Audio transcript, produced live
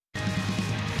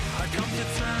come to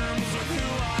terms with who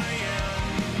I am,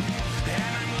 and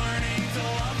I'm learning to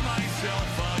love myself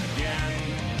again.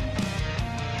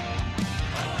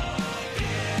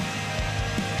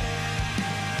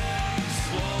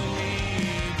 Slowly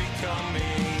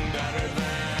becoming better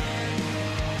than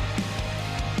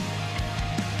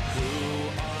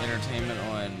who Entertainment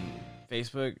on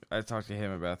Facebook. I talked to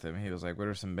him about them. He was like, what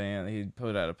are some bands? He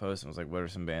put out a post and was like, what are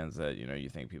some bands that, you know, you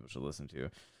think people should listen to?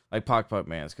 Like pop punk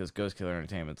bands, because Ghost Killer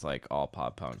Entertainment's like all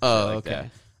pop punk. Oh, like okay.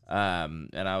 That.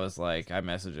 And I was like, I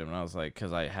messaged him and I was like,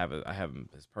 because I have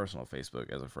his personal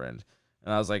Facebook as a friend,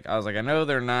 and I was like, I know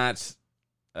they're not,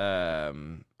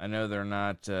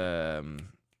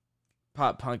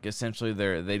 pop punk. Essentially,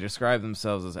 they describe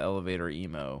themselves as elevator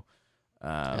emo.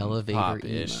 Elevator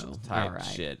pop-ish emo. type All right.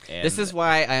 shit. And This is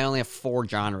why I only have 4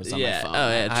 genres on my Yeah. phone. Oh,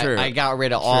 yeah, true. I got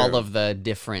rid of all True. of the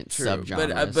different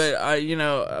subgenres. But you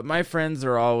know, my friends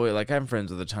are always like, I'm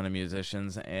friends with a ton of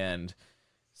musicians, and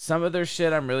some of their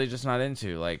shit I'm really just not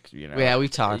into. Like, you know, Yeah, we've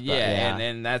talked about yeah,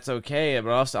 and that's okay.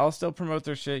 But I'll still promote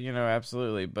their shit, you know,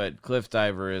 absolutely. But Cliff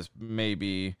Diver is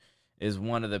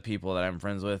one of the people that I'm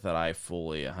friends with that I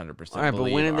fully 100% All right, but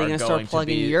believe when are they gonna start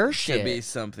plugging your shit? To be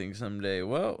something someday.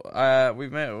 Well,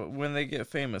 we've met when they get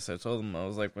famous. I told them, I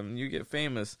was like, when you get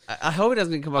famous, I hope it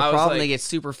doesn't become a I was problem. like- they get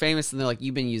super famous and they're like,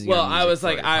 you've been using. well, our I music was for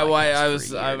like, your I'm podcast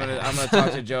for a year and a gonna half."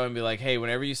 talk to Joe and be like, hey,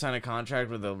 whenever you sign a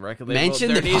contract with a record label, Mention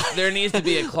there needs to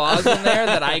be a clause in there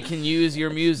that I can use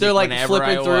your music. They're like whenever flipping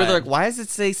I through. want. They're like, why does it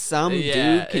say some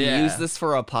Yeah, dude can yeah. use this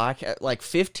for a podcast? Like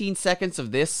 15 seconds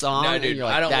of this song. No, and dude, you're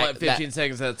like, I don't that- want 15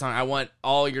 seconds at a time. I want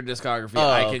all your discography Oh,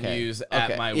 I can okay. use at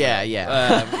Okay. my Yeah, will.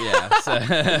 yeah. Yeah. So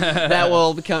that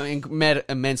will become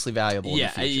immensely valuable. Yeah,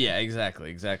 in the future. yeah,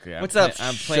 exactly. What's up,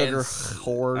 I'm sugar I'm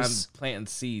whores? planting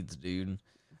seeds, dude.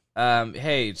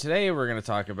 Hey, today we're gonna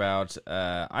talk about.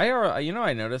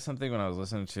 I noticed something when I was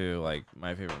listening to like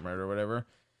My Favorite Murder or whatever.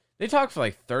 They talk for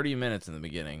like 30 minutes in the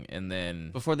beginning, and then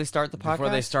Before they start the podcast, before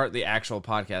they start the actual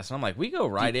podcast, and I'm like, we go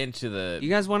right into the. you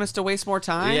guys want us to waste more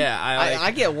time? Yeah, I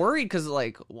get worried because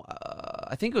like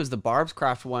I think it was the Barb's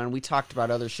Craft one. We talked about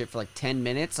other shit for like 10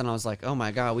 minutes, and I was like, oh my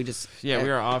god, we just we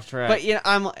are off track. But yeah,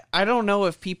 I don't know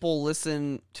if people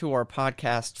listen to our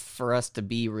podcast for us to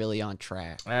be really on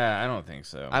track. I don't think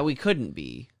so. We couldn't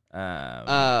be.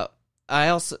 Um,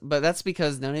 But that's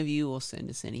because none of you will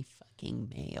send us any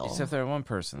fucking mail. Except that one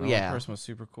person. That Yeah. one person was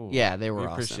super cool. Yeah, they were We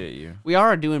awesome. appreciate you. We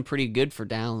are doing pretty good for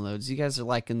downloads. You guys are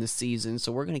liking the season,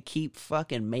 so we're gonna keep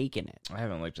fucking making it. I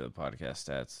haven't looked at the podcast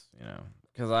stats, you know,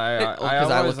 because I look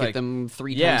always, like, at them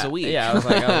 3 yeah, times a week. Yeah, I was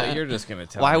like, you're just gonna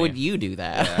tell Why me. would you do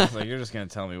that? Yeah, I was like, you're just gonna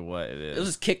tell me what it It'll is.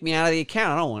 just kick me out of the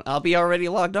account. I don't want. I'll be already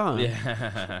logged on.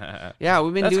 Yeah, Yeah,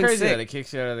 we've been that's doing crazy sick. that it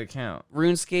kicks you out of the account.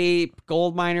 RuneScape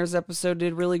Gold Miners episode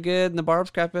did really good, and the Barb's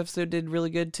Craft episode did really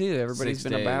good too. Everybody's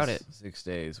 6 been about it. 6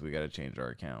 days. We got to change our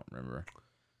account. Remember?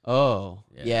 Oh,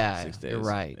 yeah, 6 days. you're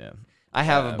right. Yeah. I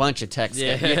have a bunch of text.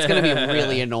 yeah. It's going to be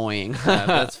really annoying.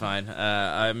 That's fine.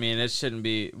 I mean, it shouldn't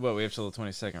be. What, we have till the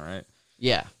 22nd, right?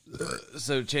 Yeah.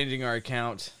 So changing our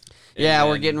account. and Yeah,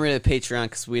 we're then- getting rid of Patreon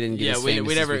because we didn't get Yeah, as we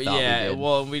famous never. as we thought we did.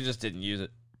 Well, we just didn't use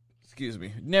it. Excuse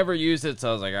me, never used it. So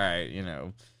I was like, all right, you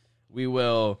know, we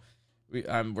will.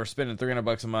 We're spending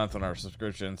 $300 a month on our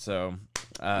subscription. So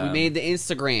we made the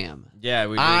Instagram. Yeah,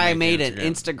 we. I made an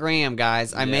Instagram,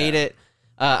 guys. I made it.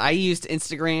 I used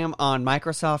Instagram on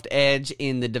Microsoft Edge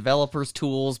in the Developers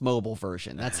Tools mobile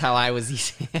version. That's how I was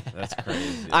using it. That's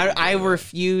crazy. I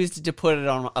refused to put it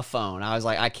on a phone. I was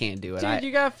like, I can't do it. Dude,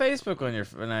 you got Facebook on your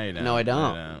phone. No, you don't. No, I You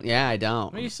don't. Yeah, I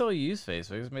don't. Well, you still use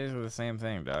Facebook. It's basically the same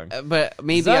thing, dog. But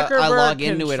maybe I Zuckerberg log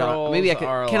into it. Maybe I controls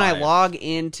our can I life. log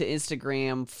into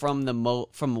Instagram from the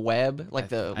from web, like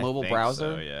the I mobile think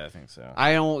browser? So. Yeah, I think so.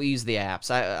 I don't use the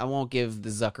apps. I won't give the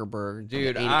Zuckerberg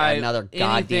Dude, another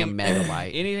goddamn anything-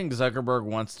 megabyte. Anything Zuckerberg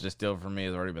wants to steal from me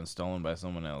has already been stolen by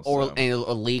someone else. Or, so.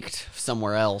 or leaked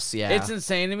somewhere else. Yeah, It's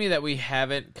insane to me that we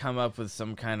haven't come up with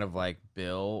some kind of like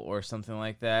bill or something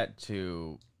like that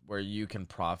to where you can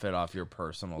profit off your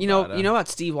personal data. You know about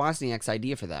Steve Wozniak's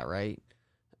idea for that, right?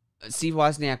 Steve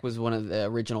Wozniak was one of the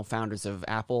original founders of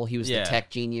Apple. He was Yeah. the tech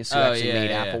genius who Oh, actually yeah, made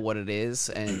yeah, Apple yeah. what it is,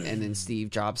 and then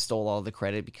Steve Jobs stole all the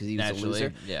credit because he was a Naturally,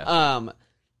 loser. yeah.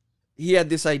 He had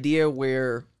this idea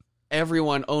where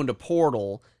everyone owned a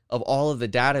portal of all of the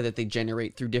data that they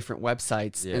generate through different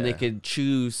websites, and they Yeah. could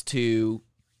choose to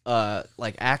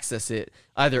like access it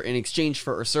either in exchange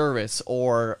for a service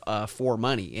or for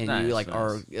money, and you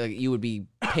Nice, you would be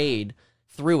paid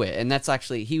through it. And that's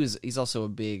actually he's also a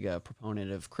big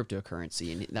proponent of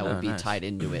cryptocurrency, and that would be nice. tied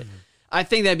into it. I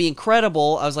think that'd be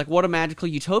incredible. I was like, what a magical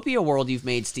utopia world you've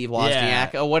made, Steve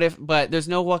Wozniak. Yeah. What if? But there's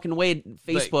no fucking way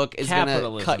Facebook is gonna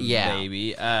Capitalism, cut. Yeah,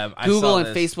 baby. Google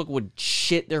and Facebook would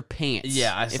shit their pants.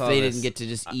 Yeah, I if saw they this. didn't get to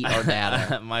just eat our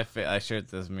data. I shared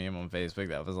this meme on Facebook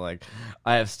that was like,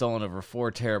 I have stolen over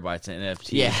 4 terabytes in NFTs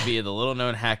Yeah. via the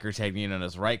little-known hacker technique known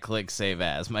as right-click save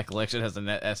as. My collection has a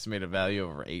net estimated value of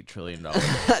over $8 trillion.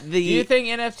 Do you think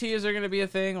NFTs are going to be a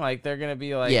thing? Like they're going to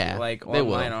be like, Yeah, like they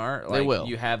will. online art? They Like will.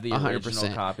 you have the original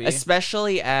 100%. copy?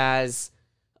 Especially as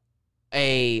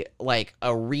a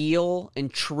real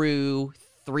and true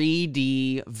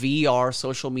 3D VR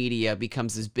social media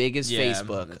becomes as big as Yeah,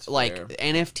 Facebook. that's Like fair.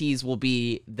 NFTs will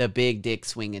be the big dick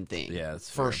swinging thing. Yeah, that's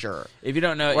for fair. sure. If you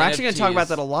don't know, We're actually going to talk about NFTs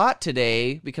that a lot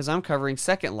today because I'm covering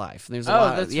Second Life. There's a Oh,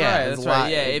 lot. that's yeah, right. there's That's a right.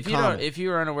 lot Yeah, in if you common. don't, if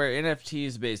you are unaware,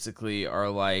 NFTs basically are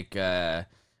like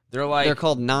they're like They're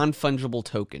called non-fungible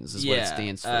tokens is what it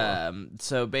stands for.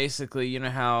 So basically, you know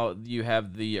how you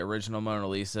have the original Mona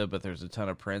Lisa, but there's a ton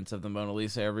of prints of the Mona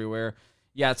Lisa everywhere?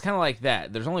 Yeah, it's kind of like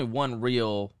that. There's only one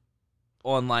real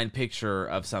online picture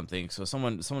of something. So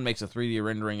someone makes a 3D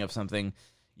rendering of something.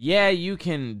 Yeah, you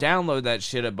can download that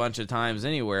shit a bunch of times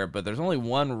anywhere, but there's only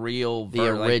one real the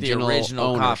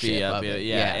original copy ownership of it.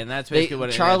 Yeah, and that's They- basically what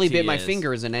an Charlie NFT Bit My is.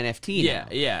 Finger is an NFT Yeah, now.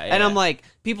 yeah, And yeah. I'm like,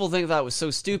 people think that was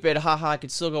so stupid. Haha, I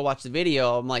could still go watch the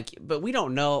video. I'm like, but we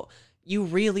don't know. You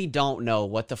really don't know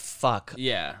what the fuck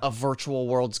Yeah. a virtual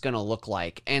world's gonna look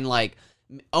like. And like,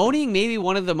 owning maybe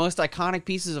one of the most iconic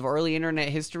pieces of early internet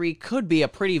history could be a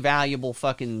pretty valuable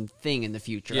fucking thing in the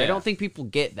future. Yeah. I don't think people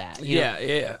get that. you know?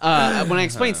 Yeah. When I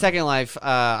explain Second Life,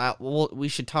 we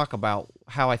should talk about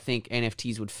how I think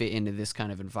NFTs would fit into this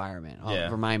kind of environment. Yeah.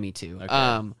 Remind me to.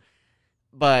 Okay.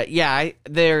 But yeah,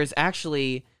 there's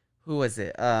actually, who was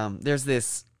it? There's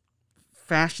this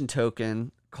fashion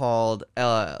token called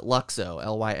Luxo,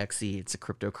 Lyxe. It's a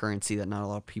cryptocurrency that not a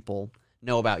lot of people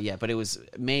know about yet, but it was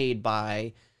made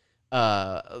by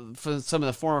for some of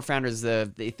the former founders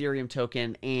of the Ethereum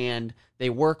token, and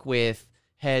they work with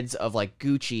heads of like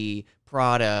Gucci,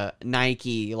 Prada,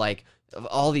 Nike, like of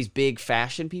all these big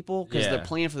fashion people, because Yeah. their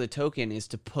plan for the token is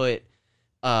to put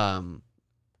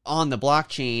on the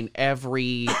blockchain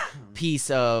every piece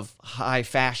of high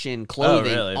fashion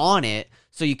clothing really? on it,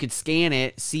 so you could scan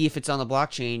it, see if it's on the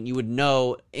blockchain. You would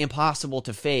know, impossible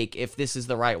to fake, if this is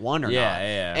the right one or Yeah, not.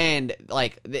 yeah. And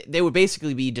like they would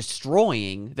basically be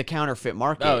destroying the counterfeit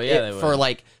market. Oh, yeah, they for would.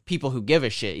 like people who give a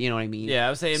shit. You know what I mean? Yeah, I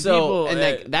was saying So people and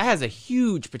like that has a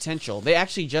huge potential. They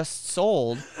actually just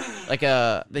sold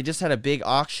they just had a big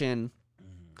auction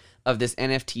of this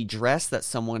NFT dress that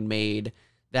someone made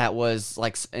that was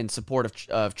like in support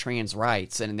of trans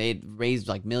rights, and they raised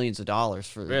like millions of dollars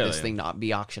for Really? this thing to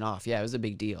be auctioned off. Yeah, it was a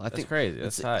big deal. I That's think crazy.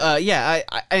 That's it's- tight. yeah,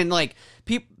 I and like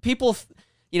people,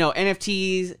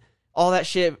 NFTs, all that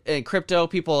shit, and crypto.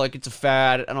 People are like, it's a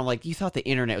fad, and I'm like, you thought the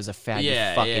internet was a fad, Yeah,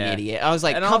 you fucking yeah. idiot. I was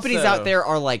like, And companies also- out there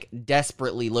are like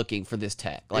desperately looking for this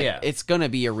tech. Like, Yeah. it's gonna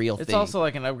be a real It's thing. also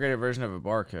like an upgraded version of a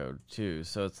barcode too.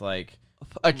 So it's like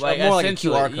more like a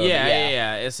essentially- QR code.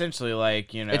 Yeah. Essentially,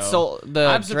 like It's sold. The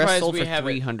I'm dress surprised sold we for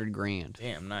haven't- $300,000.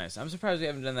 Damn, nice. I'm surprised we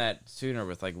haven't done that sooner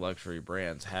with like luxury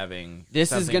brands having.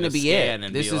 This is something gonna to be scan it.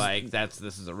 And This be is- like,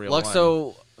 this is a real one.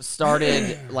 Luxo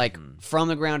started like from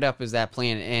the ground up as that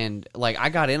plan, and like I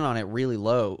got in on it really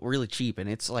low, really cheap, and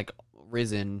it's like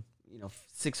risen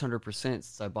 600%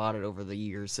 since I bought it over the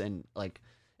years, and like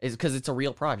it's because it's a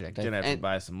real project. Gonna have to And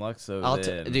buy some Luxo.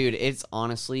 then. dude, it's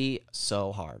honestly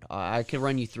so hard. I could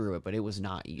run you through it, but it was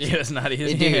not easy. Yeah, it's not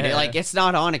easy. Dude, Yeah. like it's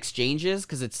not on exchanges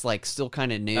because it's like still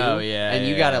kind of new. Oh, yeah, and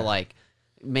you yeah, gotta yeah. like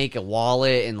make a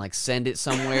wallet and like send it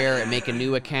somewhere and make a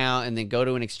new account and then go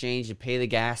to an exchange and pay the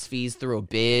gas fees through a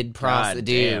bid process. God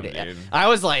Dude, damn, dude. I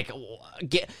was like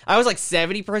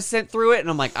 70% through it, and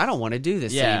I'm like, I don't want to do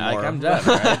this Yeah, anymore. like, I'm done,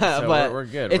 right? So but we're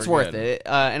good. It's We're worth good. it.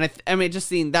 And I mean, just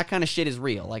seeing that kind of shit is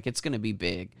real. Like it's gonna be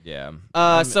big. Yeah.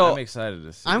 So I'm excited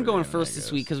to see. I'm where going the first internet this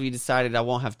goes. week because we decided I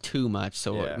won't have too much,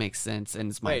 so Yeah. it makes sense,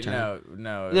 and it's my Wait, turn. no. it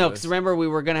No, was- because remember we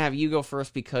were gonna have you go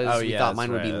first because Oh, we yeah, thought that's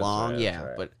mine would be right, that's long. right, Yeah, that's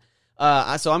right. but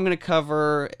so I'm gonna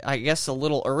cover, I guess, a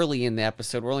little early in the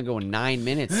episode. We're only going 9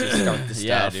 minutes to start the stuff.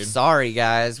 Yeah, dude. Sorry,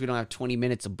 guys, we don't have 20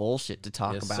 minutes of bullshit to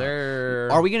talk Yes, about. sir.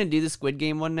 Are we gonna do the Squid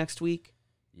Game one next week?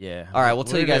 Yeah. All right, we'll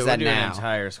tell you guys that we're doing now. An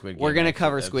entire Squid Game. We're gonna next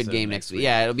cover Squid episode Game next week.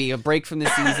 Yeah, it'll be a break from the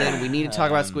season. We need to talk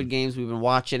about Squid Games. We've been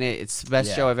watching it. It's the best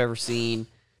Yeah. show I've ever seen.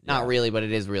 Not Yeah. really, but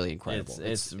it is really incredible.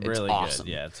 It's really awesome.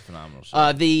 good. Yeah, it's a phenomenal show.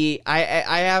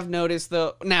 I have noticed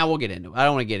though. Now we'll get into it. I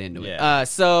don't want to get into it. Yeah.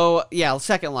 So yeah,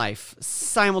 Second Life,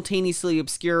 simultaneously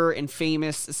obscure and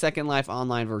famous Second Life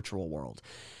online virtual world.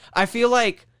 I feel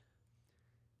like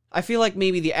I feel like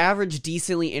maybe the average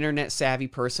decently internet savvy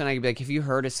person, I'd be like, have you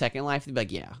heard of Second Life? They'd be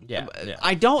like, yeah. Yeah.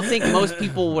 I don't think most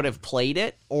people would have played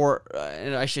it, or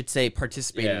I should say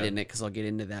participated in it, because I'll get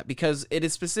into that, because it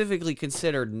is specifically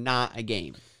considered not a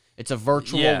game. It's a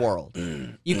virtual world.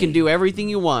 You can do everything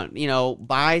you want. You know,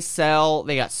 buy, sell.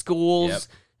 They got schools.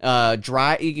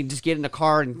 Drive. You can just get in a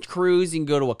car and cruise. You can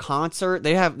go to a concert.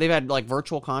 They've had like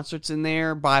virtual concerts in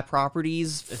there. Buy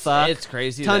properties. It's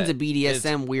crazy. Tons of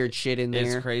BDSM weird shit in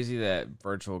there. It's crazy that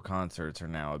virtual concerts are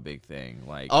now a big thing.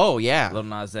 Like, oh yeah, Lil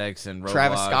Nas X and Roblox.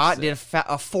 Travis Scott did a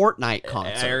Fortnite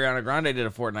concert. Ariana Grande did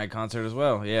a Fortnite concert as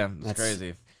well. Yeah, that's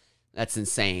crazy. That's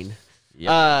insane.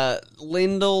 Yep.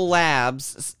 Lindell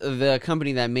Labs, the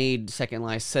company that made Second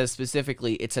Life, says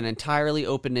specifically it's an entirely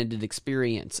open-ended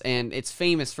experience, and it's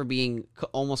famous for being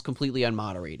almost completely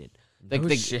unmoderated.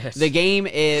 The game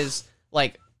is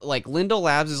like Lindell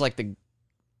Labs is like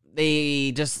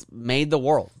they just made the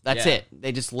world. That's it.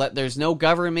 They just there's no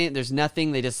government, there's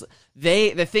nothing.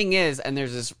 The thing is, and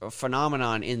there's this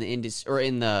phenomenon in the industry or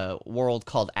in the world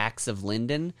called Acts of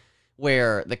Linden,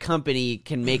 where the company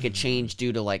can make a change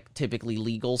due to like typically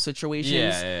legal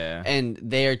situations, and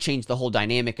they change the whole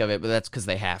dynamic of it. But that's because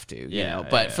they have to, you know.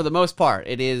 But for the most part,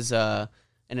 it is an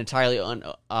entirely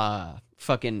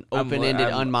fucking open-ended,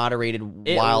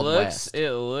 unmoderated Wild West.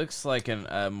 It looks like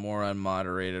a more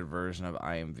unmoderated version of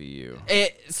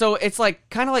IMVU. So it's like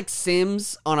kind of like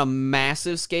Sims on a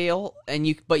massive scale, and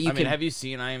you can. Have you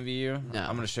seen IMVU? No.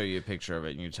 I'm going to show you a picture of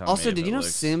it, and you tell me. Also, did you know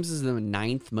looks... Sims is the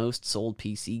 9th most sold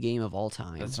PC game of all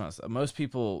time? That's not most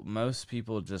people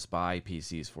just buy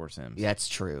PCs for Sims. Yeah, that's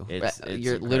true. It's You're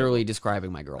incredible. Literally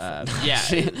describing my girlfriend.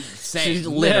 Same. She's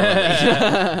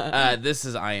literally. This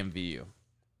is IMVU.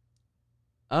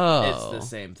 Oh, It's the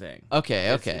same thing.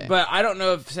 Okay. But I don't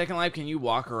know if Second Life, can you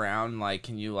walk around? Like,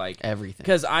 can you like everything?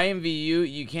 Because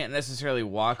IMVU, you can't necessarily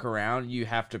walk around. You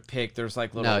have to pick. There's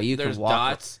like little. No, you there's can walk,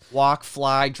 dots. Walk,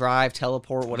 fly, drive,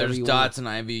 teleport, whatever. There's you dots want.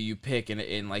 in IMVU. You pick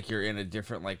and like you're in a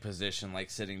different like position, like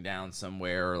sitting down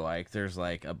somewhere, or like there's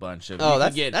like a bunch of. Oh,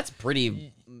 that's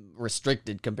pretty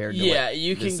restricted compared to. Yeah, what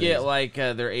you can this get is. like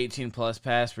their 18 plus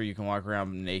pass where you can walk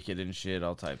around naked and shit,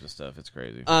 all types of stuff. It's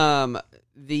crazy.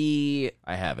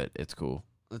 I have it. It's cool.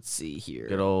 Let's see here.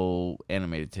 Good old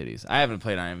animated titties. I haven't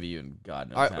played IMVU in God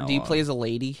knows how Do you long. play as a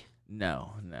lady?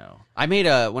 No. I made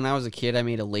when I was a kid, I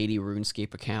made a lady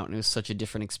RuneScape account, and it was such a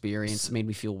different experience. It made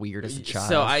me feel weird as a child.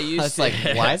 So I used was to, like,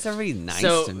 why is everybody nice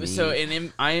to me? So in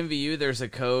IMVU, there's a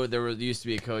code. There used to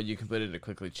be a code you can put in to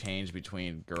quickly change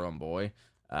between girl and boy.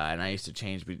 And I used to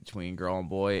change between girl and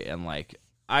boy, and like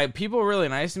people were really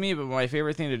nice to me, but my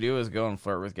favorite thing to do was go and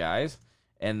flirt with guys.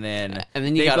 And then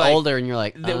you got older, and you're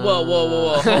like, whoa,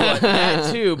 hold on,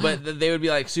 that too. But they would be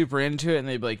like super into it, and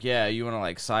they'd be like, yeah, you want to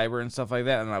like cyber and stuff like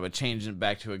that, and I would change it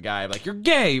back to a guy, like, you're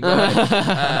gay, bro.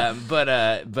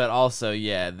 But also,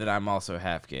 yeah, that I'm also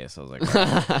half gay, so I was like,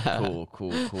 right,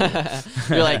 cool.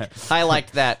 You're like, I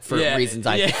liked that for reasons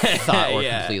I thought were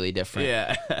completely different.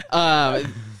 Yeah.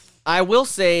 I will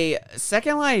say,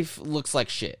 Second Life looks like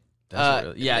shit.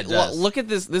 It does. Look at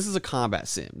this. This is a combat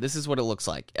sim. This is what it looks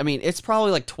like. I mean, it's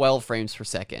probably like 12 frames per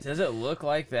second. Does it look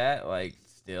like that, like,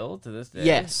 still to this day?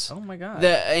 Yes. Oh my god.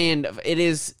 And it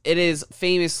is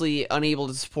famously unable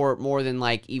to support more than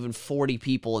like even 40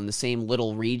 people in the same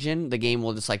little region. The game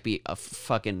will just like be a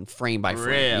fucking frame by frame.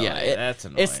 Really? Yeah, That's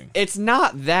annoying. It's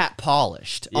not that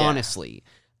polished, honestly.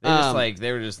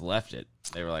 They were just left it.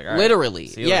 They were like, all right, literally,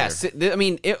 see you yes. later. I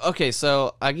mean, okay.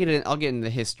 So I'll get into the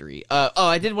history.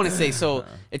 I did want to say, so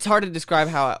it's hard to describe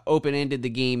how open ended the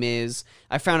game is.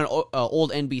 I found an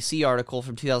old NBC article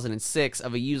from 2006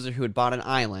 of a user who had bought an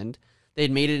island. They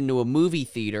had made it into a movie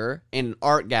theater, an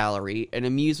art gallery, an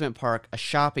amusement park, a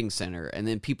shopping center, and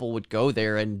then people would go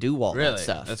there and do all that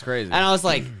stuff. That's crazy. And I was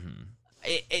like.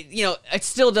 It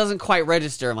still doesn't quite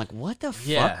register. I'm like, what the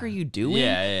fuck are you doing?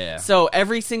 Yeah. So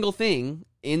every single thing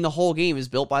in the whole game is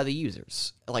built by the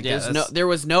users. Like, this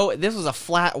was a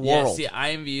flat world. Yeah,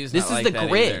 see, IMVU's this not is like the that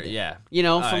grid. Either.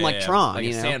 Yeah. From like Tron. Like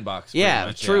a sandbox. Yeah,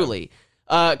 Much, truly.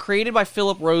 Created by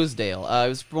Philip Rosedale. He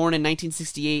was born in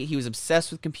 1968. He was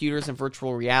obsessed with computers and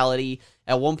virtual reality.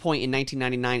 At one point in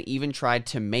 1999, even tried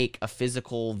to make a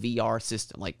physical VR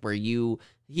system, like where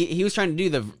he was trying to do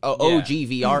the OG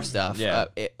VR stuff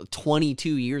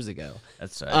 22 years ago.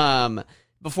 That's right.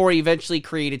 Before he eventually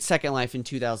created Second Life in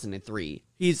 2003.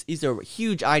 He's a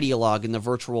huge ideologue in the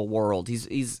virtual world.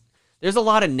 There's a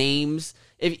lot of names.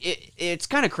 It's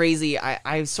kind of crazy.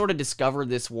 I sort of discovered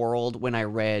this world when I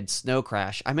read Snow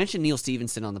Crash. I mention Neil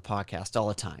Stephenson on the podcast all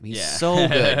the time. He's so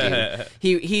good,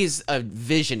 dude. He's a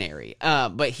visionary.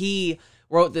 But he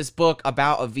wrote this book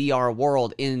about a VR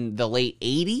world in the late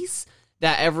 80s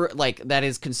that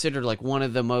is considered like one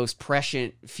of the most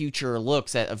prescient future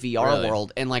looks at a VR Really?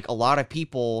 world, and like a lot of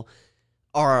people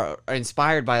are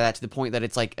inspired by that to the point that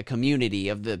it's like a community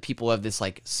of the people who have this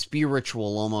like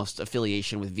spiritual almost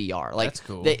affiliation with VR. Like That's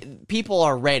cool. People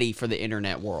are ready for the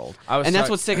internet world, I was and that's talk-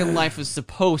 what Second Life is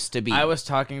supposed to be. I was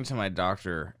talking to my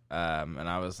doctor, and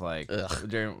I was like, Ugh.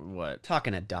 during what?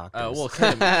 talking to doctors. Oh, well,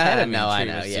 ketamine no, I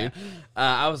know, treatments, yeah. dude.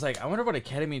 I was like, I wonder what a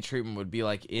ketamine treatment would be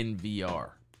like in VR.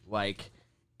 Like,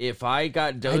 if I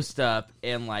got dosed up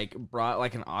and like brought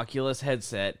like an Oculus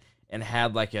headset and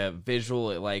had like a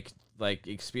visual like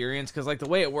experience, because like the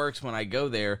way it works when I go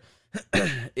there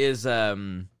is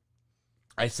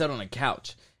I sit on a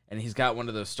couch and he's got one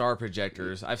of those star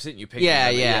projectors. I've sent you pictures. Yeah,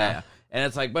 of it, yeah. And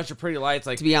it's like a bunch of pretty lights.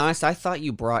 Like To be honest, I thought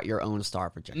you brought your own star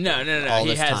projector. no. all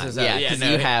He this has time. his Yeah, own. 'cause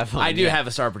no, you have one, I do yeah. have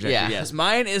a star projector. Yeah. Yes,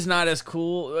 mine is not as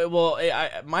cool. Well,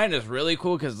 mine is really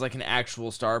cool because it's like an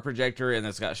actual star projector and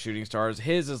it's got shooting stars.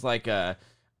 His is like a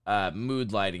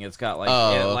mood lighting. It's got like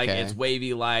like okay. it's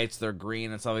wavy lights. They're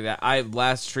green and stuff like that.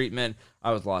 Last treatment,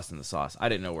 I was lost in the sauce. I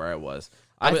didn't know where I was.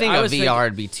 I think a was VR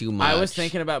would be too much. I was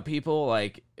thinking about people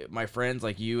like my friends,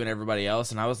 like you and everybody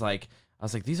else, and I was like,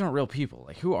 these aren't real people.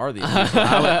 Like, who are these people?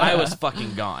 I was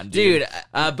fucking gone, dude.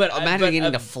 But imagine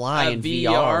getting to fly in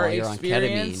VR while you're on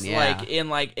ketamine. Yeah.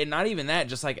 and not even that,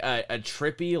 just like a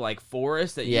trippy like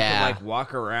forest that you Yeah. can like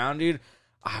walk around, dude.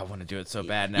 I want to do it so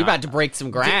bad now. You're about to break some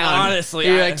ground. honestly,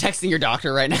 you're I- like texting your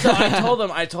doctor right now. So I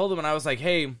told him, and I was like,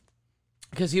 hey,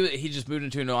 because he just moved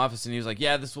into a new office, and he was like,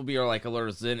 yeah, this will be our like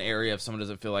alert Zen area. If someone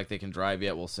doesn't feel like they can drive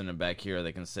yet, we'll send them back here.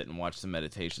 They can sit and watch some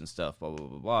meditation stuff, blah blah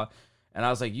blah blah. And I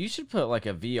was like, you should put like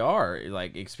a VR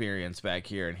like experience back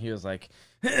here. And he was like,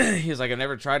 I've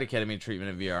never tried a ketamine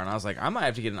treatment in VR. And I was like, I might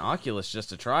have to get an Oculus just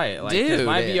to try it. Like, 'cause Dude,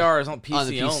 my VR is on PC, on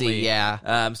the PC, only.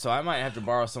 yeah. So I might have to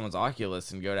borrow someone's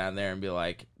Oculus and go down there and be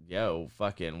like, yo,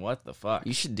 fucking what the fuck?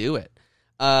 You should do it.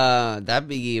 That'd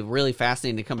be really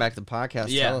fascinating to come back to the podcast.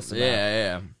 Tell us about.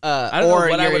 yeah. I don't know or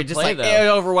what I you're would just play, like, though. it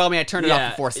overwhelmed me. I turned it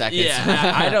off for 4 seconds.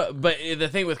 Yeah, I don't. But the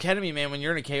thing with ketamine, man, when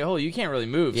you're in a K-hole, you can't really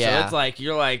move. So Yeah. it's like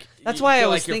you're like. That's you why I feel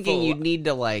was like you're thinking full- you'd need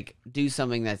to like do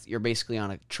something that's you're basically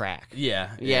on a track. Yeah.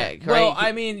 Yeah. Well, right?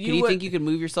 I mean, Can you would- think you could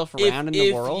move yourself around in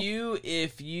the world?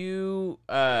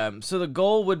 So the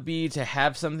goal would be to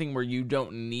have something where you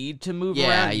don't need to move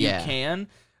Yeah, around. yeah. You can.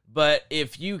 But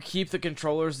if you keep the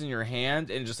controllers in your hand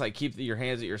and just like keep your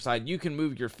hands at your side, you can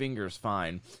move your fingers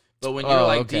fine. But when you're Oh,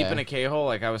 like okay. deep in a K-hole,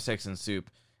 like I was texting Soup,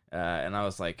 and I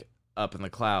was like up in the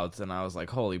clouds, and I was like,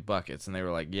 holy buckets. And they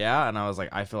were like, yeah. And I was like,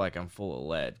 I feel like I'm full of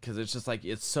lead. Because it's just like,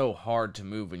 it's so hard to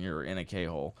move when you're in a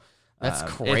K-hole. That's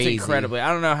It's crazy. incredibly.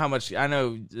 I don't know how much. I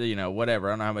know, whatever.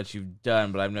 I don't know how much you've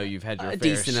done, but I know you've had your A fair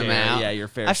decent share. amount. Yeah, your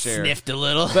fair I've share. sniffed a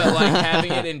little. But like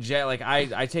having it in jet, like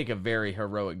I take a very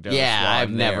heroic dose. Yeah, while I've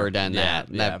I'm never there. done Yeah,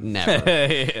 that.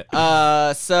 yeah.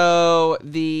 Never. So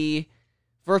the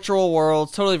virtual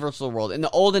world, totally virtual world. In the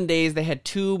olden days, they had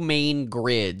two main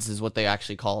grids, is what they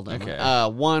actually called them. Okay.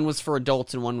 One was for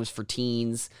adults and one was for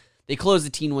teens. They closed the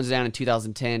teen ones down in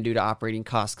 2010 due to operating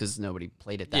costs because nobody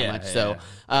played it that Yeah, much. yeah, So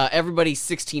everybody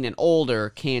 16 and older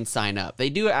can sign up. They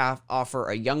do offer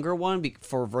a younger one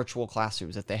for virtual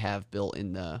classrooms that they have built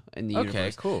in the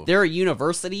universe. cool. There are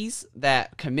universities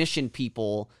that commission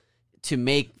people to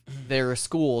make their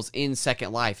schools in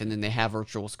Second Life, and then they have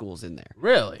virtual schools in there.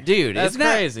 Really, Dude, that's isn't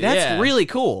that- crazy. That's yeah. really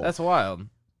cool. That's wild.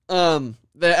 The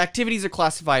activities are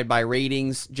classified by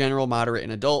ratings: general, moderate,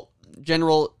 and adult.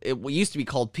 General, it used to be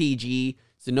called PG,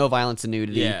 so no violence and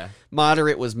nudity. Yeah.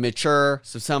 Moderate was mature,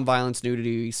 so some violence,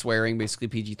 nudity, swearing, basically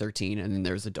PG-13, and then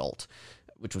there's adult,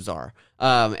 which was R.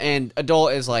 And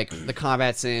adult is like the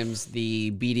combat sims,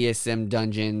 the BDSM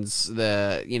dungeons,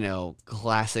 the,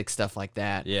 classic stuff like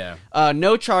that. Yeah.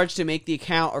 No charge to make the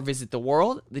account or visit the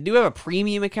world. They do have a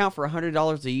premium account for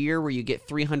 $100 a year where you get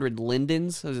 300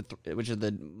 lindens, which are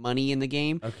the money in the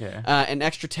game. Okay. And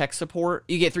extra tech support.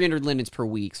 You get 300 lindens per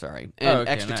week, sorry. And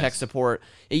okay, extra nice. tech support.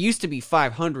 It used to be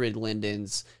 500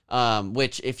 lindens,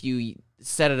 which if you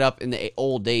set it up in the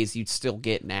old days, you'd still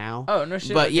get now. Oh no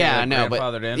shit. But okay, yeah, like no, but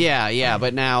grandfathered in. yeah,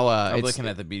 but now I'm it's looking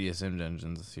at the BDSM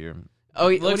dungeons here. Oh,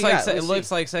 It what looks do you like got? it Let's looks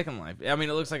see. like Second Life. I mean,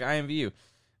 it looks like IMVU.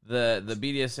 The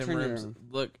BDSM Turn it rooms around.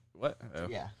 look what? Oh.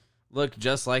 Yeah. Look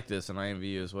just like this in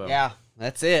IMVU as well. Yeah,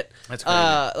 that's it. That's crazy.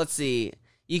 Let's see.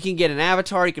 You can get an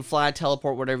avatar, you can fly,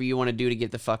 teleport, whatever you want to do to get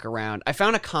the fuck around. I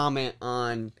found a comment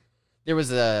on, there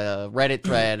was a Reddit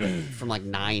thread from like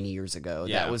 9 years ago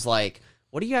Yeah. that was like,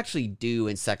 what do you actually do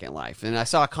in Second Life? And I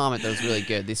saw a comment that was really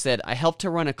good. They said, I helped to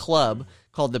run a club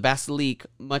called the Basilique,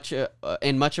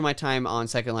 and much of my time on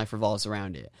Second Life revolves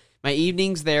around it. My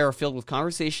evenings there are filled with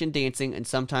conversation, dancing, and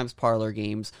sometimes parlor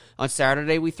games. On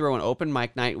Saturday, we throw an open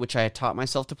mic night, which I had taught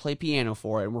myself to play piano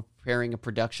for, and we're preparing a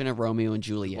production of Romeo and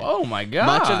Juliet. Oh my god!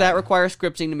 Much of that requires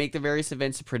scripting to make the various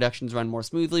events and productions run more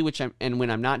smoothly. And when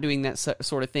I'm not doing that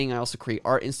sort of thing, I also create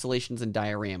art installations and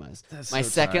dioramas. That's My so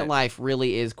second tight. life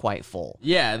really is quite full.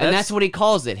 Yeah, and that's what he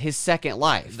calls it, his second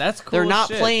life. That's cool They're not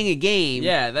shit. playing a game.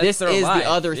 Yeah, that's this their is life. the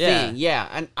other Yeah. thing. Yeah,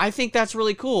 and I think that's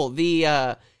really cool.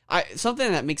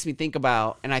 Something that makes me think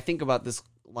about, and I think about this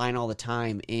line all the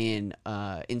time in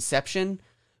Inception.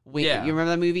 Yeah. You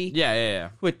remember that movie? Yeah.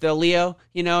 With the Leo,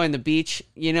 and the beach,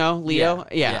 Leo,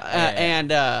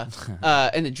 and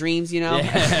the dreams,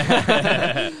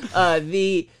 Yeah.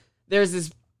 There's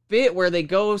this bit where they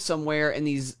go somewhere and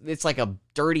it's like a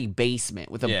dirty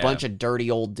basement with a Yeah. bunch of dirty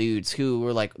old dudes who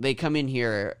were like, they come in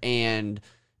here and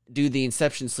do the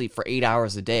Inception sleep for 8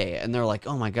 hours a day, and they're like,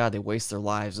 oh my god, they waste their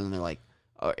lives, and they're like,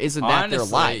 isn't that their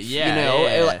Honestly, life?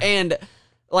 yeah. And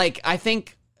like I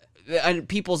think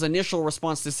people's initial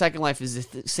response to Second Life is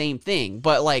the same thing,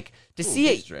 but like to see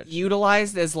good it stretch.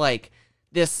 utilized as like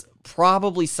this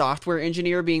probably software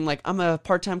engineer being like, I'm a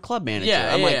part-time club manager.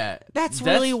 Yeah, I'm yeah, like, yeah. that's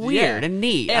really weird yeah. and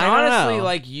neat. And I don't honestly, know.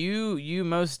 like you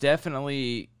most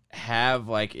definitely have,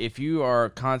 like, if you are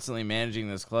constantly managing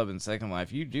this club in Second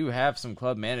Life, you do have some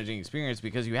club managing experience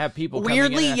because you have people coming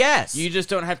Weirdly, in. yes. You just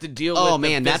don't have to deal Oh, with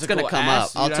man, the that's gonna physical come up.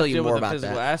 I'll don't tell have to you deal more with the about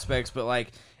physical that. aspects, but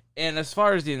like, and as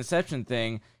far as the Inception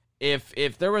thing,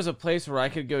 if there was a place where I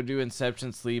could go do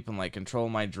Inception sleep and like control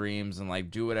my dreams and like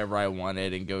do whatever I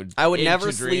wanted and go, I would into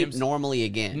never sleep dreams, normally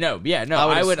again. No, yeah, no.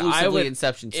 I would I exclusively would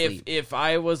Inception sleep. If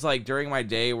I was like during my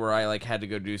day where I like had to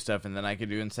go do stuff and then I could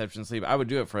do Inception sleep, I would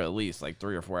do it for at least like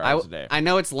 3 or 4 hours a day. I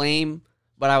know it's lame,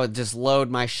 but I would just load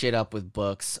my shit up with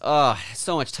books. Oh,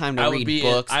 so much time to read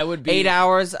books. I would be 8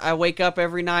 hours. I wake up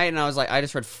every night and I was like, I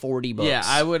just read 40 books. Yeah,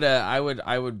 I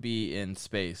would be in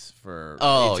space for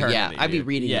eternity, yeah, I'd be dude.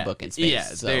 reading yeah. a book in space. Yeah,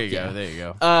 so, there you yeah. go, there you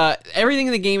go. Everything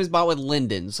in the game is bought with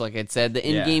lindens, like I said, the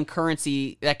in-game Yeah.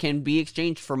 currency that can be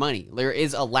exchanged for money. There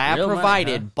is a lab Real money,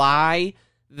 provided huh? by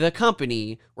the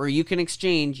company where you can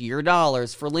exchange your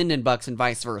dollars for linden bucks and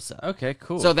vice versa. Okay,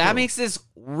 cool. So that cool. makes this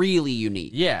really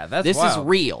unique. yeah, that's this wild. is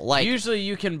real. Like usually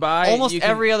you can buy almost you can-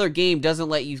 every other game doesn't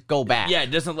let you go back. Yeah,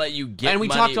 it doesn't let you get. and we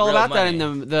money, talked all real about money. that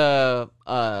in the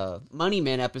Money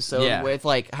Man episode Yeah. with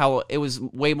like how it was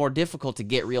way more difficult to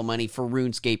get real money for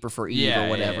RuneScape or for Eve Yeah, or yeah,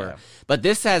 whatever. yeah. But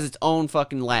this has its own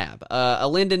fucking lab. A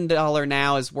linden dollar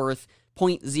now is worth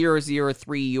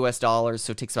 $0.003 US dollars,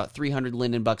 so it takes about 300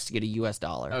 linden bucks to get a US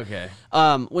dollar. Okay.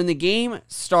 When the game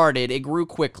started, it grew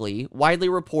quickly, widely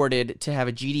reported to have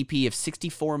a GDP of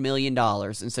 $64 million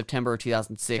in September of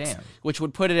 2006, Damn. which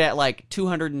would put it at like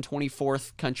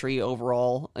 224th country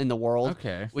overall in the world,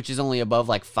 Okay. which is only above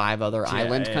like 5 other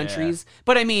island yeah, countries.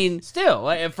 But I mean, Still,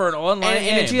 like for an online and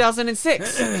in game.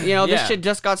 2006, this Yeah. shit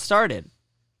just got started.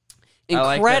 I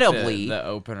like that Incredibly, the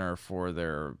opener for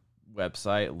their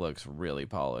website looks really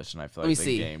polished, and I feel Let me like the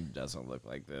see. game doesn't look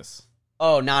like this.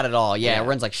 oh, not at all. Yeah, Yeah. it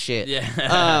runs like shit.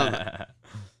 Yeah.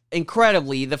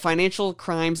 Incredibly, the Financial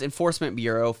Crimes Enforcement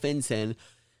Bureau, FinCEN,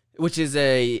 which is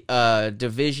a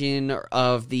division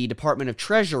of the Department of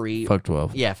Treasury. Fuck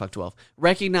 12. Yeah, fuck 12.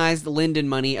 Recognized linden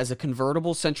money as a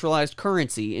convertible centralized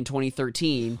currency in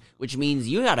 2013, which means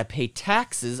you got to pay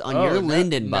taxes on Oh, your no-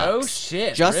 linden bucks. no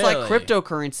shit, Just like really?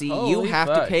 cryptocurrency, you Holy have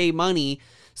to fuck. pay money.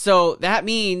 So that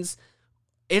means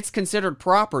it's considered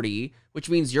property, which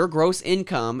means your gross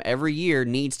income every year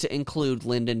needs to include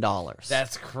linden dollars.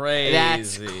 That's crazy.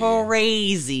 That's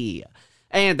crazy.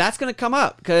 And that's going to come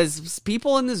up because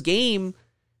people in this game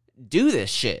do this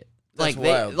shit. That's Like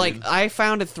wild, like dude. I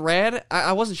found a thread.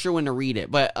 I wasn't sure when to read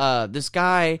it, but this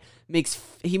guy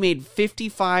made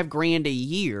 55 grand a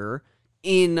year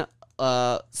in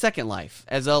Second Life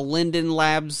as a Linden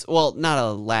Labs. Well, not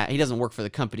a lab. He doesn't work for the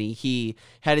company. He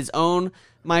had his own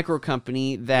micro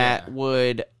company that Yeah.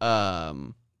 would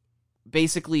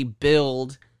basically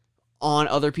build on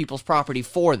other people's property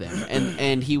for them,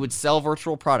 and he would sell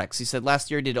virtual products. He said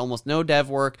last year he did almost no dev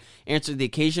work, answered the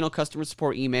occasional customer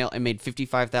support email, and made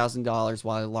 $55,000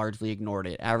 while I largely ignored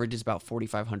it. Average is about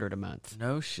 $4,500 a month.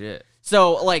 No shit.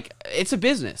 So, like, it's a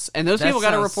business, and those That people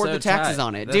got to sounds report so the taxes tight.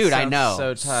 on it. That Dude, I sounds know.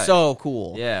 so tight. So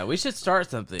cool. Yeah, we should start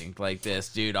something like this,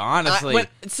 dude. Honestly.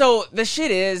 So the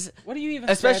shit is, What do you even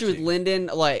especially with scratching? Linden,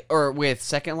 like, or with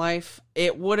Second Life,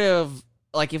 it would have,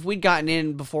 like, if we'd gotten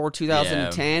in before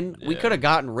 2010, we yeah. could have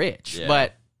gotten rich, Yeah.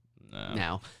 but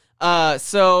No. no.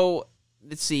 So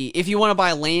let's see. If you want to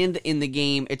buy land in the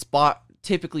game, it's bought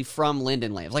typically from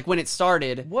Linden Labs. Like when it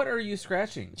started, What are you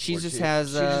scratching? She for, just too? has,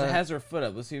 She just has her foot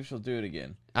up. Let's see if she'll do it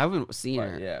again. I haven't seen What?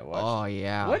 her. Yeah, watch. Oh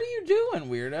yeah. What are you doing,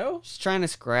 weirdo? She's trying to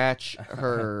scratch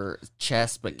her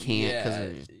chest but can't because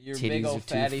her your titties big are old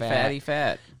too fatty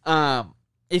fat. fat.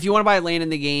 If you want to buy land in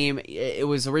the game, it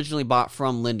was originally bought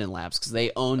from Linden Labs because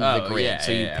they owned the Oh, grid, yeah,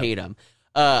 so you yeah. paid them.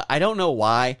 I don't know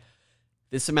why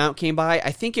this amount came by.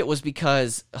 I think it was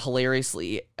because,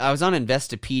 hilariously, I was on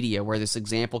Investopedia where this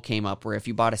example came up where if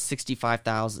you bought a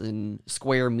 65,000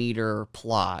 square meter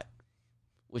plot,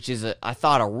 which is, I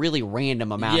thought, a really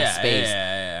random amount of space,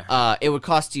 it would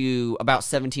cost you about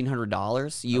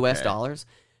 $1,700 US Okay. dollars.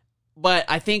 But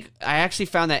I think I actually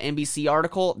found that NBC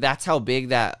article. That's how big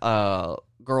that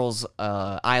girl's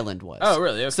island was. Oh,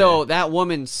 really? Okay. So that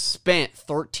woman spent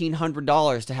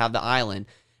 $1,300 to have the island.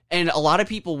 And a lot of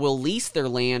people will lease their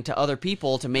land to other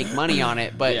people to make money on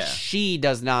it, but Yeah. she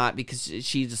does not because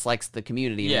she just likes the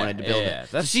community and Yeah, wanted to build yeah. it.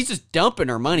 So That's- she's just dumping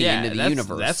her money into the that's,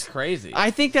 universe. That's crazy. I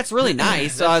think that's really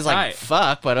nice. So I was That's like, tight.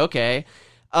 fuck, but okay.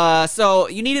 So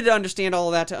you needed to understand all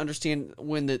of that to understand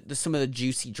when the some of the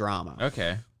juicy drama.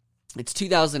 Okay. It's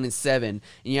 2007, and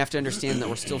you have to understand that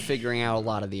we're still figuring out a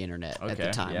lot of the internet at the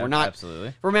Okay, time. yeah, We're not.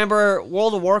 absolutely. Remember,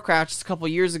 World of Warcraft just a couple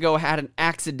years ago had an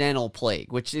accidental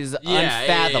plague, which is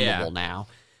unfathomable now.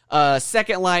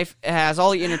 Second Life has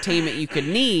all the entertainment you could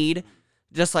need,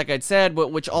 just like I'd said,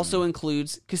 but which also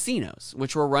includes casinos,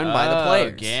 which were run by the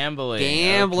players. Gambling.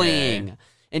 Gambling. Okay.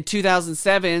 In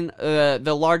 2007,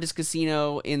 the largest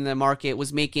casino in the market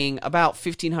was making about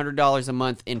 $1,500 a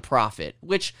month in profit,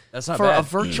 which That's not for bad. a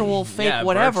virtual fake Yeah,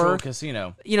 whatever, virtual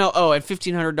casino. you know. Oh, and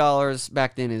 $1,500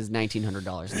 back then is $1,900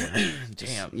 now.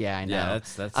 Damn. Yeah, I know. Yeah,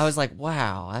 that's. I was like,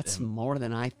 wow, that's more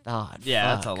than I thought.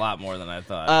 Yeah, that's a Fuck. lot more than I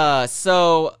thought.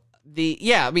 So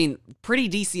I mean, pretty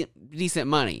decent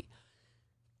money.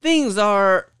 Things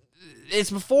are. It's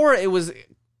before it was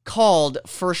called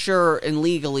for sure and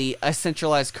legally a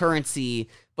centralized currency,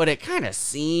 but it kind of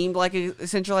seemed like a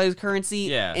centralized currency.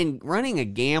 Yeah. And running a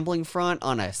gambling front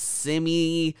on a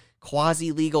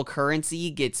quasi legal currency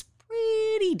gets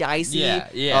pretty dicey.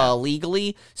 Yeah.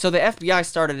 Legally. So the FBI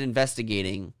started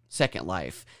investigating Second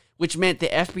Life, which meant the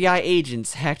FBI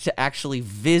agents had to actually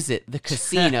visit the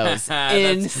casinos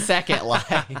in Second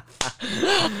Life.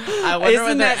 I wonder Isn't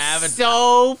what their that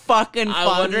so fucking funny?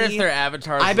 I wonder if their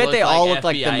avatars. I bet they all look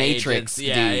like the FBI Matrix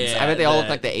agents. dudes. I bet they all look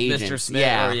like the agents. Mr. Smith.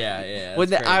 Yeah. Or yeah. When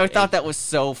that's I crazy. thought that was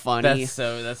so funny.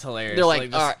 That's hilarious. They're like,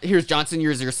 just- all right, here's Johnson,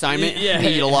 here's your assignment. Yeah, You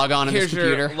need to log on here's this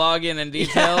computer. your login and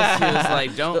details. He was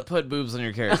like, don't put boobs on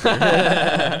your character.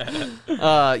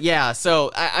 Yeah,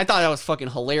 so I thought that was fucking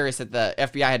hilarious that the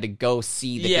FBI had to go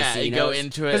see the Yeah, casinos. go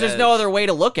into it because there's as- no other way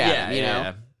to look at yeah, them, you know?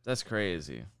 yeah. That's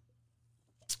crazy.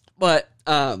 But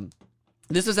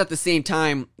this was at the same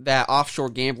time that offshore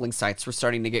gambling sites were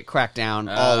starting to get cracked down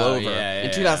all Oh, over. yeah, In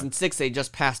yeah. 2006, they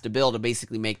just passed a bill to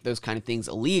basically make those kind of things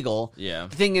illegal. Yeah.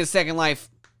 The thing is, Second Life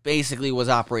basically was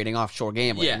operating offshore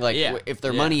gambling. Yeah, like, yeah, if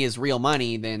their yeah. money is real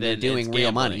money, then they're Then doing it's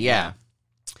real money. gambling, Yeah.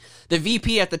 The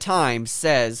VP at the time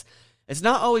says, it's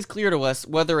not always clear to us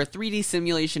whether a 3D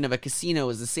simulation of a casino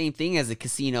is the same thing as a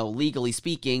casino, legally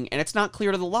speaking, and it's not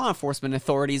clear to the law enforcement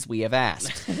authorities we have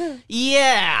asked.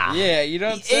 Yeah. Yeah, you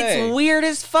don't say. It's weird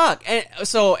as fuck.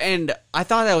 And I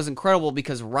thought that was incredible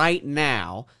because right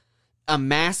now, a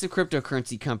massive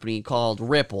cryptocurrency company called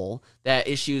Ripple that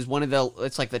issues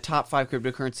it's like the top 5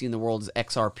 cryptocurrency in the world is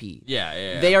XRP.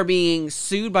 Yeah. They are being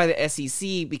sued by the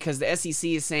SEC because the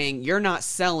SEC is saying you're not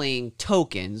selling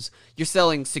tokens, you're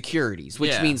selling securities,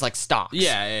 which Yeah. means like stocks.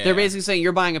 Yeah. They're basically saying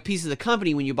you're buying a piece of the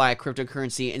company when you buy a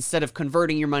cryptocurrency instead of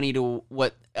converting your money to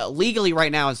what legally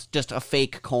right now is just a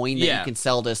fake coin that Yeah. you can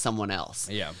sell to someone else.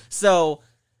 Yeah. So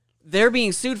they're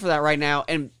being sued for that right now,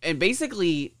 and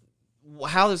basically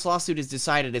how this lawsuit is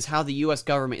decided is how the U.S.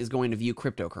 government is going to view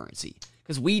cryptocurrency,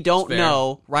 because we don't Fair.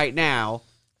 know right now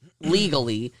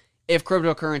legally if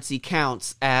cryptocurrency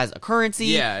counts as a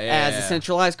currency, as a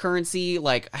centralized currency,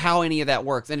 like how any of that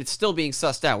works, and it's still being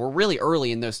sussed out. We're really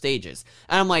early in those stages,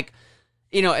 and I'm like,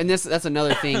 you know, and that's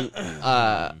another thing.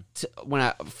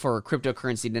 For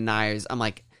cryptocurrency deniers, I'm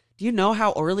like, do you know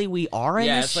how early we are in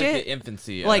this it's shit? like the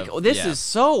infancy. Like, of, this yeah. is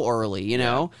so early, you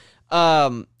know?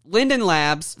 Linden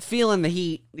Labs, feeling the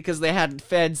heat because they had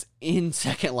feds in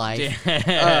Second Life,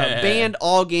 banned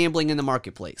all gambling in the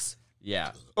marketplace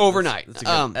Yeah. overnight.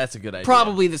 That's a good idea.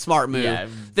 Probably the smart move. Yeah,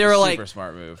 They were super like,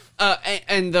 smart move.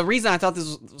 and the reason I thought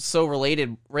this was so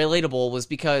relatable was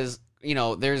because, you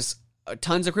know, there's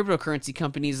tons of cryptocurrency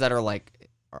companies that are like,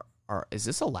 is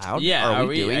this allowed? Yeah, are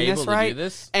we doing able this to right? do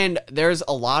this? And there's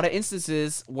a lot of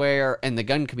instances where, and the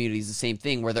gun community is the same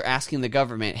thing, where they're asking the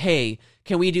government, hey,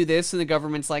 can we do this? And the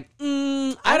government's like,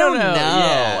 I I don't know.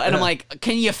 Yeah. And I'm like,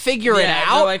 can you figure it Yeah,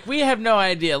 out? they're like, we have no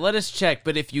idea. Let us check.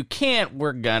 But if you can't,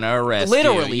 we're gonna arrest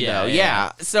Literally, you. though,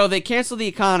 yeah. So they canceled the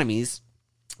economies,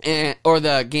 or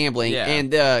the gambling, Yeah.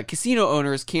 and the casino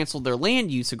owners canceled their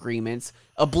land use agreements,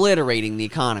 obliterating the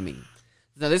economy.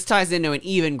 Now, this ties into an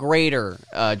even greater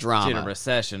drama. Dude, a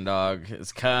recession, dog,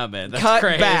 is coming. That's Cut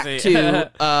crazy. back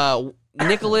to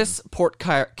Nicholas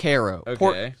Portcarrero.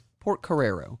 Okay.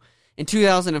 Portcarrero. In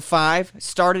 2005,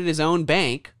 started his own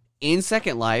bank in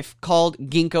Second Life called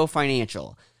Ginkgo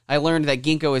Financial. I learned that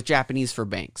Ginkgo is Japanese for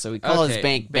bank, so we call his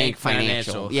bank Bank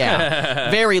Financial. Yeah,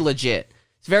 very legit.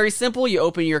 It's very simple. You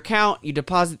open your account, you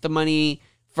deposit the money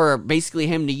for basically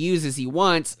him to use as he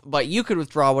wants, but you could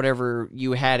withdraw whatever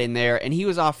you had in there, and he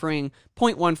was offering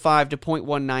 0.15 to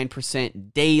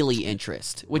 0.19% daily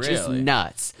interest, which is Really?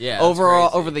 nuts. Yeah, that's overall,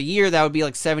 crazy. over the year, that would be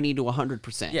like 70 to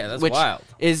 100%. Yeah, that's which wild.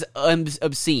 is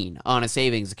obscene on a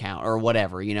savings account or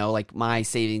whatever. You know, like my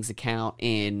savings account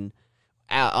on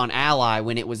Ally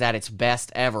when it was at its best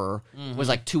ever was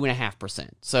like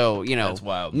 2.5%. So, you know, That's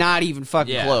wild. not even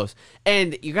fucking Yeah. close.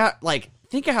 And you got like,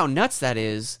 think of how nuts that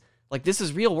is. Like, this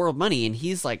is real world money, and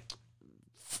he's like,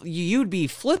 you'd be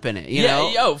flipping it, you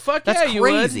know? Yo, fuck That's yeah, you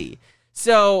would. crazy.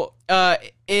 So,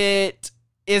 it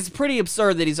is pretty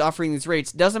absurd that he's offering these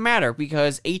rates. Doesn't matter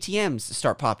because ATMs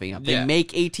start popping up. They Yeah.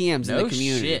 make ATMs in No the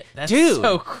community. shit. That's dude,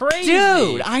 so crazy.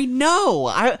 Dude, I know.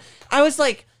 I was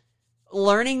like,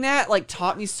 learning that like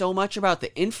taught me so much about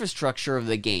the infrastructure of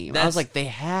the game. I was like, they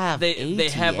have They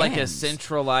have like a ATMs.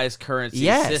 centralized currency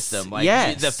Yes, system. Like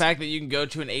yes. the fact that you can go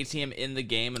to an ATM in the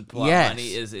game and pull out Yes.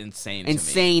 money is insane.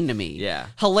 Insane to me. Yeah.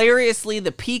 Hilariously,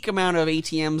 the peak amount of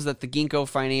ATMs that the Ginkgo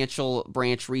Financial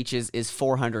branch reaches is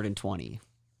 420.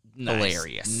 Nice.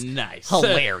 Hilarious. Nice.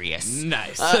 Hilarious.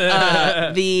 Nice.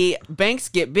 The banks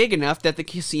get big enough that the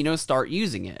casinos start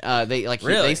using it. Really?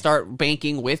 They start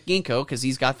banking with Ginkgo because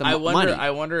he's got the I money.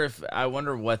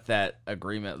 wonder what that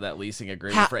leasing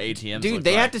agreement for ATMs. Dude, looks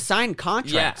they like. have to sign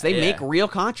contracts. Yeah, They yeah. make real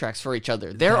contracts for each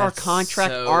other. There are That's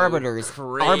contract so arbitrators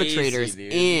crazy,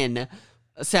 dude. in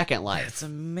Second Life. That's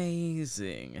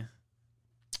amazing.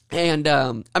 And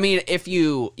I mean, if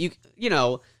you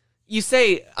know, you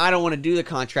say I don't want to do the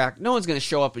contract, no one's going to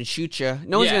show up and shoot you.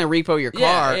 No one's Yeah. going to repo your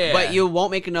Yeah, car, yeah. but you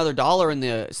won't make another dollar in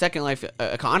the Second Life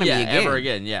economy Yeah, again. ever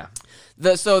again. Yeah.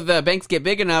 So the banks get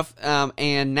big enough,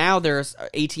 and now there's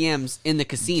ATMs in the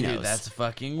casinos. Dude, that's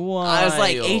fucking wild. I was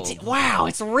like, wow,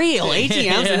 it's real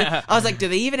ATMs. And Yeah. I was like, do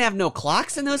they even have no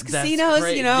clocks in those That's casinos?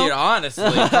 crazy. You know, Dude, honestly,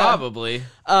 probably.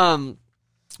 um,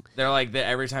 They're like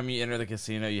every time you enter the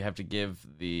casino, you have to give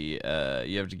the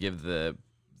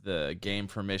game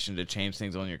permission to change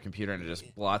things on your computer, and it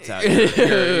just blots out your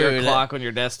Dude. clock on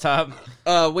your desktop.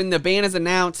 when the ban is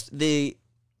announced,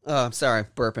 sorry,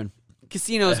 burping.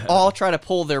 Casinos all try to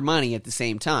pull their money at the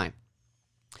same time.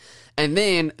 And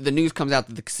then the news comes out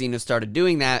that the casinos started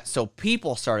doing that, so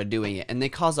people started doing it, and they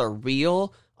cause a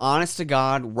real,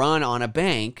 honest-to-God run on a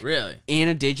bank Really? in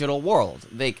a digital world.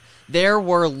 There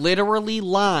were literally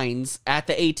lines at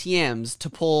the ATMs to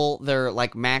pull their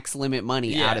like max limit money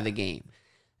Yeah. out of the game.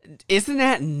 Isn't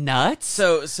that nuts?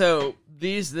 So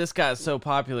this got so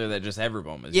popular that just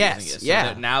everyone was Yes, using it. So yeah.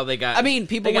 that now they got. I mean,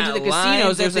 people they went to got the casinos.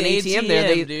 lines There's at an the ATM there.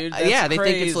 They, dude. That's they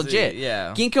think it's crazy. legit.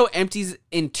 Yeah. Ginkgo empties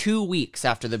in 2 weeks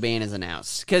after the ban is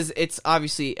announced because it's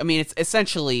obviously. I mean, it's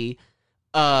essentially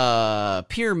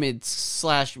pyramid /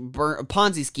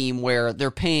 Ponzi scheme where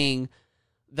they're paying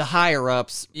the higher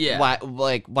ups, Yeah.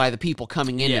 by the people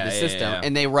coming into Yeah, the yeah, system, yeah.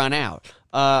 and they run out.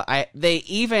 They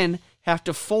even have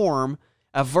to form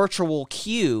a virtual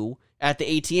queue at the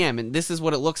ATM, and this is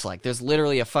what it looks like. There's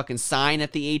literally a fucking sign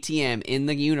at the ATM in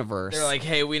the universe. They're like,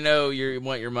 hey, we know you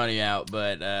want your money out,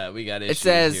 but we got issues It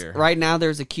says here. right now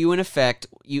there's a queue in effect.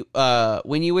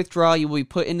 When you withdraw, you will be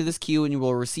put into this queue and you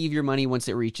will receive your money once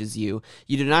it reaches you.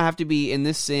 You do not have to be in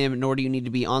this sim, nor do you need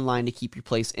to be online to keep your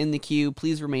place in the queue.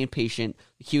 Please remain patient.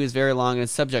 The queue is very long and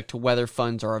is subject to whether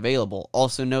funds are available.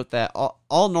 Also note that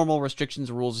all normal restrictions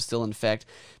and rules are still in effect.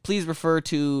 Please refer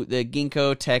to the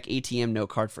Ginkgo Tech ATM note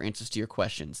card for answers to your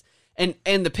questions. And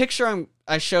the picture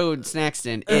I showed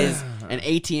Snackston is an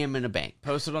ATM in a bank.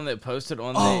 Posted on the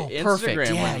Instagram.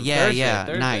 Perfect. Yeah.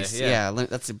 Thursday, Nice. Yeah.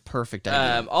 That's a perfect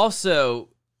idea. Also,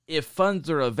 if funds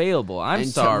are available, I'm And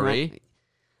sorry.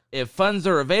 If funds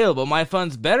are available, my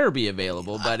funds better be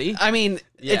available, buddy. I mean,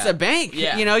 it's Yeah. a bank,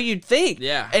 Yeah. you'd think.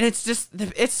 Yeah. And it's just,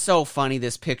 it's so funny,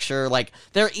 this picture. Like,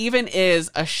 there even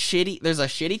is there's a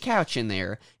shitty couch in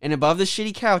there, and above the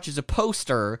shitty couch is a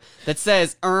poster that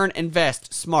says, earn,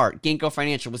 invest, smart, Ginkgo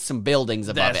Financial, with some buildings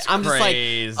above That's it. I'm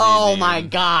crazy, just like, oh dude. my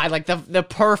God, like the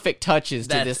perfect touches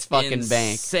to That's this fucking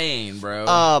bank. insane,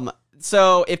 bro.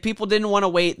 So if people didn't want to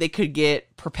wait, they could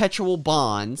get perpetual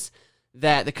bonds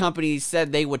that the company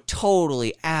said they would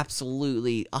totally,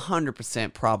 absolutely,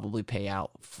 100% probably pay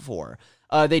out for.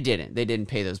 They didn't. They didn't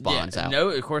pay those bonds out. No,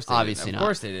 of course they Obviously didn't. not. Of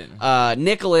course they didn't.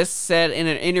 Nicholas said in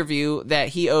an interview that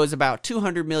he owes about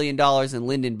 $200 million in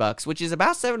Linden bucks, which is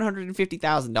about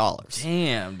 $750,000.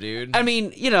 Damn, dude. I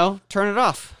mean, turn it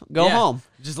off. Go Yeah. home.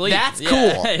 Just leave. That's Yeah.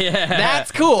 cool. Yeah.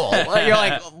 That's cool. You're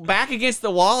like back against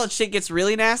the wall and shit gets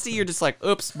really nasty. You're just like,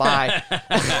 oops, bye.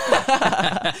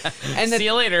 See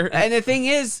you later. And the thing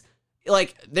is,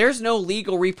 like, there's no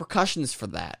legal repercussions for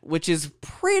that, which is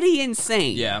pretty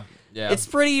insane. Yeah. It's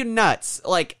pretty nuts.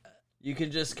 Like, you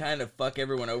can just kind of fuck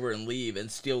everyone over and leave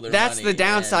and steal their that's money. the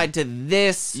downside to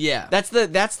this. Yeah. That's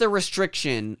the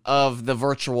restriction of the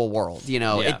virtual world.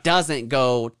 Yeah. It doesn't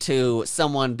go to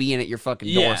someone being at your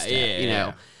fucking doorstep.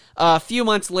 Yeah. A few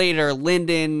months later,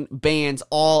 Linden bans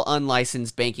all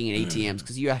unlicensed banking and ATMs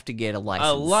because you have to get a license.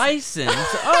 A license?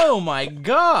 Oh my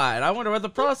god! I wonder what the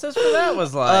process for that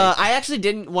was like. I actually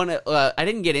didn't want to. I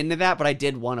didn't get into that, but I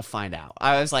did want to find out.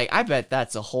 I was like, I bet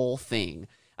that's a whole thing.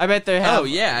 I bet they have. Oh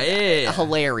yeah.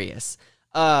 Hilarious.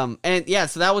 So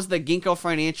that was the Ginkgo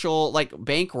Financial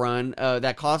bank run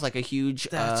that caused a huge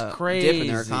That's dip in crazy.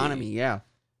 their economy. Yeah,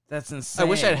 That's insane. I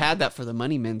wish I'd had that for the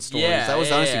Money Men stories. Yeah, that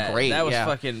was honestly great. That was yeah.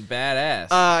 fucking badass.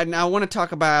 Now I want to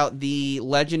talk about the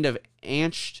legend of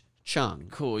Anch Chung.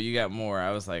 Cool, you got more.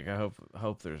 I was like, I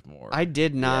hope there's more. I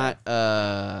did not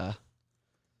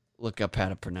look up how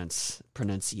to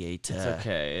pronunciate. It's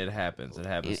okay. It happens. It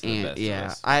happens to the best of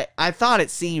us. I thought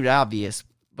it seemed obvious,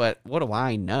 but what do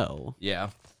I know? Yeah.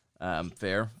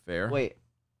 Fair. Wait.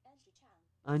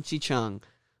 Anchi Chung.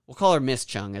 We'll call her Miss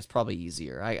Chung. It's probably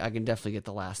easier. I can definitely get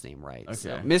the last name right. Okay.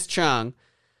 So, Miss Chung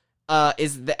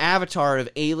is the avatar of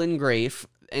Alan Grafe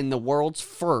and the world's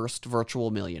first virtual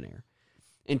millionaire.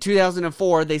 In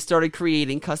 2004, they started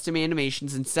creating custom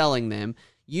animations and selling them,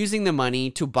 using the money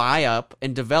to buy up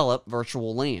and develop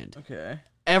virtual land. Okay.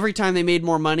 Every time they made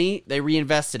more money, they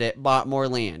reinvested it, bought more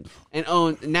land,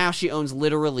 and now she owns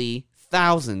literally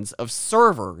thousands of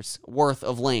servers worth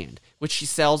of land, which she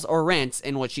sells or rents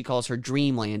in what she calls her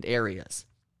dreamland areas.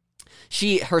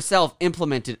 She herself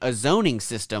implemented a zoning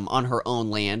system on her own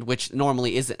land, which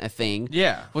normally isn't a thing.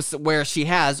 Yeah. Where she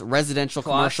has residential,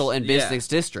 Plots, commercial, and business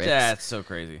districts. That's so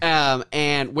crazy.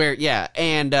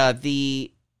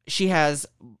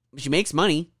 She makes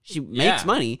money.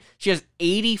 She has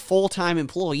 80 full-time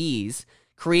employees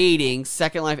creating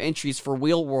Second Life entries for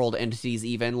real world entities,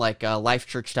 even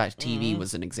LifeChurch.tv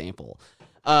was an example.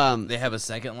 They have a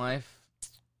Second Life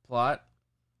plot.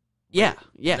 Yeah.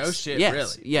 Yes. No shit. Yes,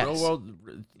 Really. Yes. Real world.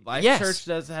 Life Yes. Church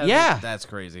does have. Yeah. That's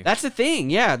crazy. That's the thing.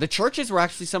 Yeah. The churches were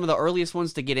actually some of the earliest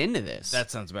ones to get into this.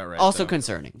 That sounds about right. also though.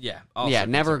 concerning. Yeah. Never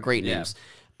concerning. great Yeah. news.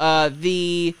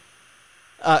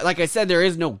 Like I said, there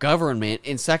is no government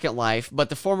in Second Life, but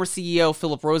the former CEO,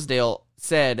 Philip Rosedale,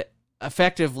 said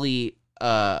effectively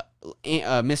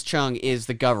Miss Chung is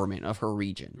the government of her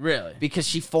region. Really? Because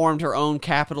she formed her own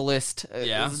capitalist,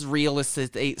 realist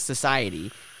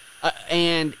society.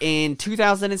 And in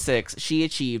 2006, she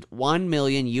achieved $1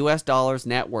 million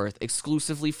net worth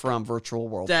exclusively from virtual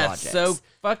world That's projects. so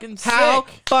fucking sick. How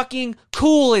fucking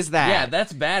cool is that? Yeah,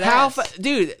 that's badass.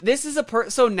 Dude, this is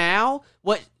so now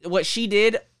what she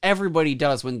did, everybody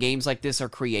does when games like this are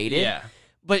created. Yeah.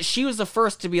 But she was the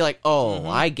first to be like, "Oh,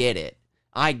 I get it.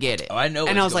 Oh, I know."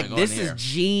 And I was what's like, going "This on here." is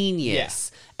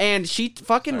genius." And she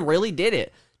fucking really did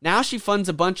it. Now she funds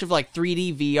a bunch of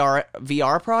 3D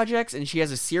VR projects, and she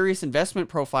has a serious investment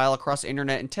profile across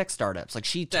internet and tech startups.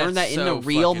 She turned That's that into so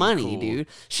real fucking money, cool. dude.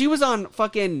 She was on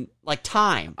fucking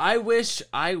Time. I wish.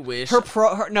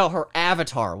 Her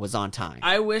avatar was on Time.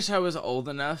 I wish I was old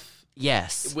enough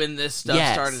Yes. when this stuff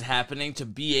Yes. started happening to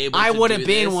be able. I to would do have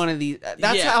been this. one of these.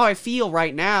 That's Yeah. how I feel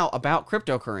right now about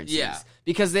cryptocurrencies. Yeah.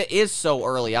 Because it is so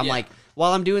early. I'm Yeah. like,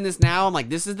 while I'm doing this now, I'm like,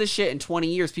 this is the shit. In 20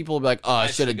 years, people will be like, oh, I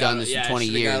should have done this in 20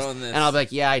 years. And I'll be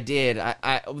like, yeah, I did.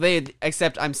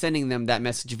 Except I'm sending them that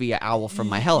message via owl from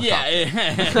my helicopter.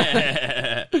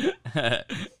 Yeah.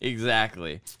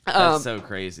 Exactly. That's so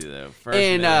crazy though. First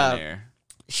millionaire.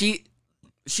 She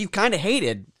kind of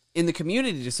hated in the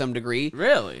community to some degree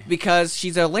Really? because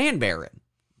she's a land baron.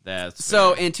 That's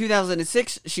So fair. in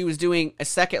 2006, she was doing a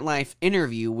Second Life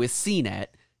interview with CNET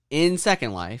in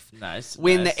Second Life nice.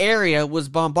 when nice. the area was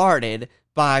bombarded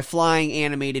by flying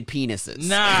animated penises.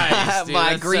 Nice, dude,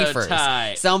 by that's so griefers.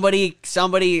 tight.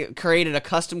 Somebody created a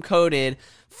custom coded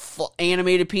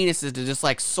animated penises to just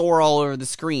soar all over the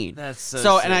screen. That's so.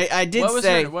 So, sick. and I did what was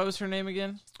say, what was her name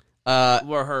again?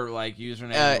 or her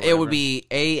username? it would be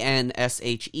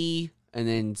ANSHE and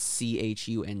then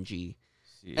CHUNG.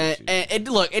 And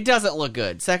it doesn't look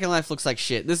good. Second Life looks like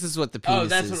shit. This is what the penis Oh,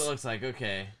 that's is. what it looks like.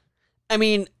 Okay. I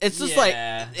mean, it's just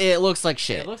Yeah. like it looks like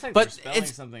shit. It looks like but they're spelling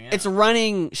something out. it's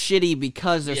running shitty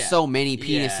because there's Yeah. so many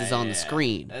penises Yeah, on the yeah.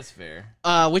 screen, That's fair.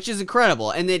 which is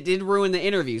incredible. And it did ruin the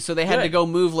interview, so they had to Good. go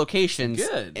move locations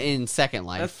Good. in Second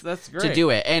Life That's great. to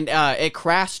do it, and it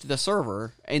crashed the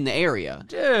server in the area.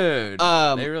 Dude.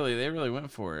 Um, they really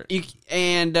went for it.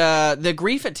 The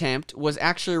grief attempt was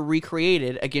actually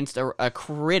recreated against a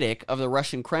critic of the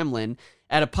Russian Kremlin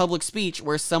at a public speech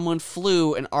where someone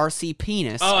flew an RC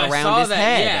penis I around saw his that.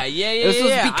 head. Yeah. This was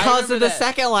I because remember of the that.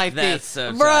 Second Life thing. That's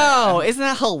so Bro, tight. isn't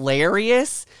that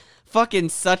hilarious? Fucking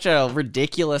such a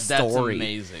ridiculous That's story.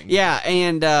 amazing. Yeah,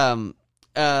 and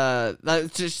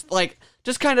that's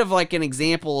just kind of like an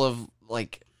example of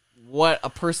like what a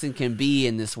person can be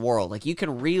in this world. Like you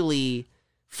can really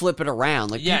flip it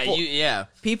around. Like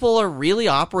people are really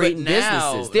operating But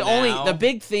now- businesses. now- The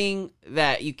big thing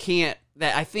that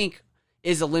I think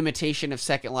is a limitation of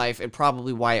Second Life and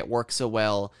probably why it works so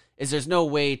well is there's no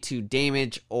way to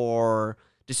damage or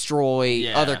destroy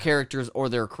Yeah. other characters or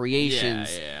their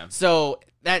creations. Yeah. So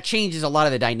that changes a lot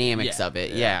of the dynamics Yeah, of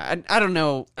it. yeah. I don't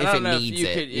know if I don't it know needs if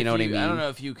it. could, You know what I mean? I don't know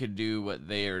if you could do what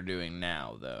they are doing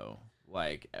now, though.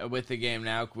 Like, with the game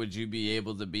now, would you be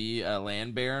able to be a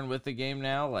land baron with the game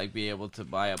now? Like, be able to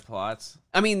buy up plots?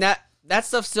 I mean, that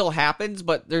stuff still happens,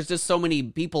 but there's just so many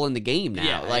people in the game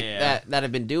now, that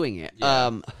have been doing it.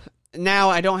 Yeah. Now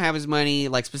I don't have as many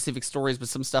like specific stories, but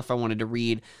some stuff I wanted to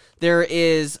read. There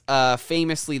is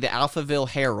famously the Alphaville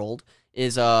Herald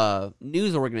is a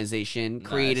news organization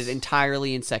created Nice.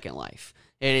 entirely in Second Life.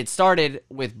 And it started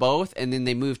with both, and then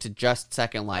they moved to just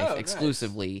Second Life Oh, nice.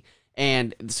 exclusively.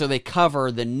 And so they cover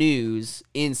the news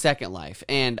in Second Life.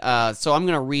 And so I'm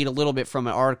going to read a little bit from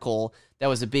an article that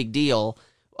was a big deal.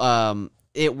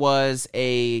 It was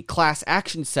a class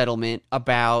action settlement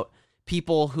about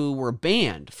people who were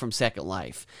banned from Second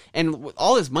Life. And with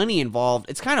all this money involved,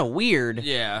 it's kind of weird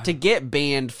Yeah. to get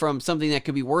banned from something that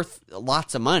could be worth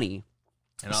lots of money.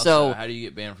 And also, So- how do you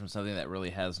get banned from something that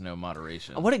really has no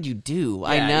moderation? What did you do? Yeah,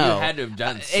 I know. you had to have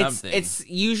done something. It's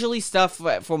usually stuff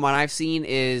from what I've seen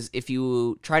is if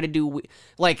you try to do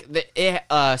like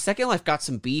Second Life got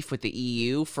some beef with the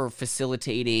EU for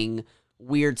facilitating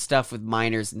weird stuff with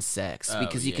minors and sex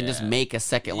because you can just yeah. make a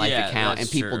Second Life Yeah, account that's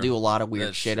and people true. do a lot of weird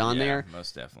That's shit true, on yeah, there.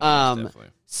 Most definitely.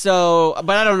 So,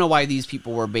 but I don't know why these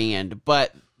people were banned.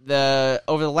 But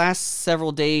over the last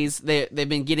several days, they've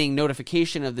been getting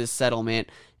notification of this settlement.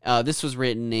 This was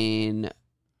written in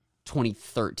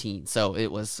 2013, so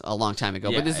it was a long time ago.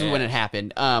 Yeah, but this is when yeah. it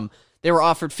happened. They were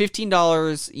offered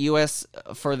 $15 US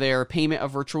for their payment of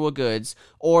virtual goods,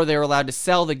 or they were allowed to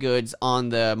sell the goods on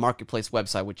the marketplace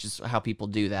website, which is how people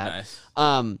do that.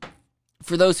 Nice.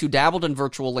 For those who dabbled in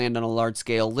virtual land on a large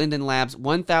scale, Linden Labs'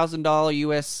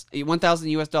 $1,000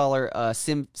 US dollar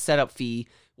sim setup fee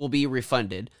will be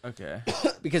refunded Okay.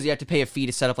 because you have to pay a fee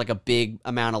to set up like a big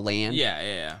amount of land.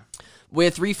 Yeah.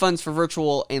 With refunds for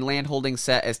virtual and land holdings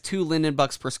set as $2 Linden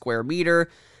bucks per square meter,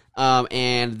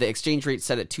 and the exchange rate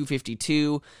set at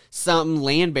 $2.52. Some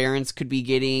land barons could be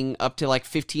getting up to like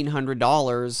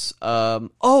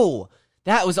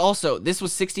 $1,500. This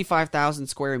was 65,000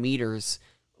 square meters.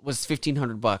 Was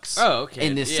 $1,500. Oh, okay.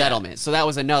 In this Yeah. settlement, so that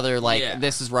was another Yeah.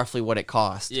 this is roughly what it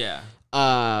cost. Yeah.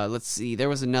 Let's see. There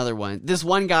was another one. This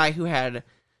one guy who had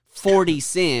 40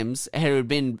 Sims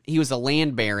he was a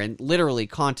land baron, literally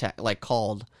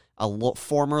called a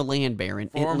former land baron,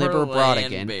 Liber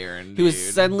Brodigan. Baron, He was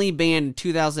dude. suddenly banned in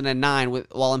 2009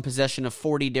 while in possession of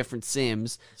 40 different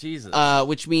Sims, Jesus.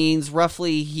 which means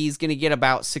roughly he's going to get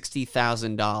about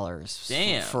 $60,000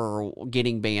 Damn. for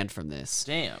getting banned from this.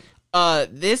 Damn.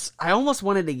 This I almost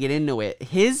wanted to get into it.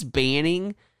 His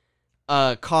banning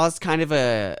caused kind of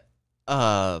a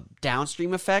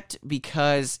downstream effect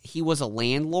because he was a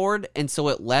landlord, and so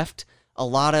it left a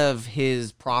lot of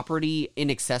his property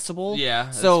inaccessible. Yeah,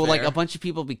 that's so like fair. a bunch of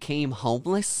people became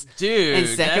homeless Dude, in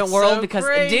Second that's World so because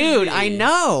crazy. dude, I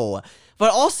know,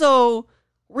 but also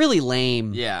really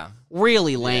lame. Yeah.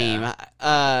 Really lame.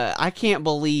 I can't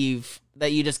believe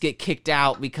that you just get kicked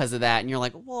out because of that, and you're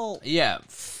like, well, Yeah.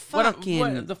 fucking.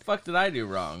 What the fuck did I do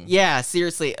wrong? Yeah,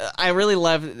 seriously. I really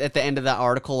love at the end of the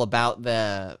article about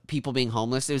the people being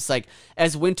homeless. It was like,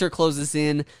 as winter closes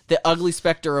in, the ugly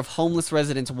specter of homeless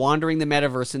residents wandering the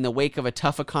metaverse in the wake of a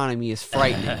tough economy is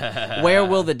frightening. Where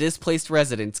will the displaced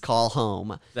residents call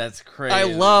home? That's crazy. I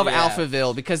love Yeah.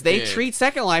 Alphaville because they Dude. treat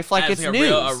Second Life like As it's like a news.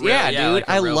 real- a real- yeah, yeah, dude. like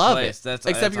a I real love place. it. That's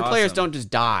Except your players awesome. don't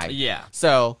just die. Yeah.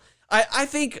 So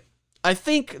I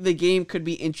think the game could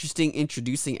be interesting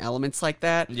introducing elements like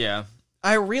that. Yeah.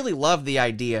 I really love the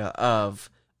idea of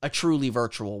a truly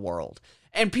virtual world.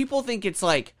 And people think it's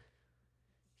like,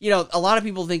 a lot of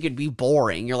people think it'd be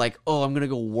boring. You're like, oh, I'm gonna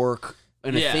go work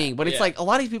in a thing, but it's like a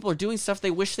lot of these people are doing stuff they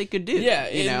wish they could do. Yeah,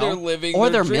 you know? they're living or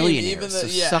their they're dream, millionaires. So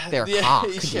suck their cock,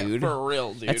 dude. For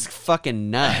real, dude. That's fucking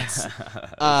nuts.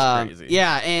 That's crazy.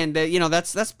 Yeah, and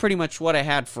that's pretty much what I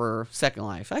had for Second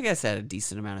Life. I guess I had a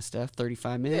decent amount of stuff.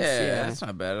 35 minutes. Yeah, that's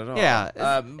not bad at all.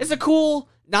 Yeah, it's a cool,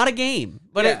 not a game,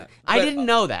 but I didn't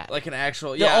know that. Like an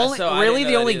actual, the only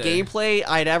either. gameplay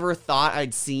I'd ever thought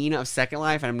I'd seen of Second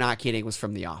Life, and I'm not kidding, was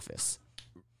from The Office.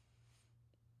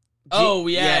 Oh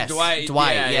yeah, yes, Dwight.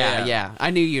 Yeah. I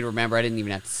knew you'd remember. I didn't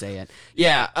even have to say it.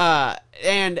 Yeah.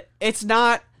 And it's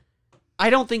not. I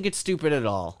don't think it's stupid at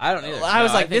all. I don't either. I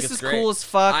was like, think this is it's cool great. as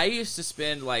fuck. I used to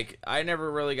spend I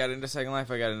never really got into Second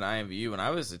Life. I got into IMVU when I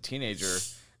was a teenager.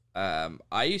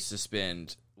 I used to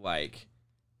spend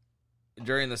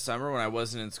during the summer when I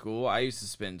wasn't in school, I used to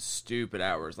spend stupid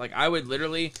hours. Like I would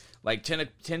literally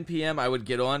 10 p.m. I would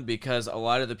get on because a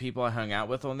lot of the people I hung out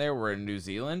with on there were in New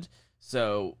Zealand.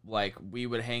 So, we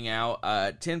would hang out,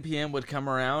 10 p.m. would come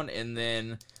around, and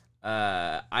then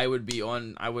I would be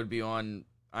on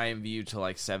IMVU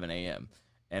till, 7 a.m.,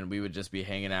 and we would just be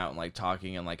hanging out and,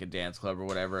 talking in, a dance club or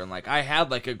whatever, and, I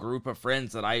had, a group of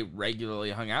friends that I regularly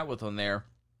hung out with on there,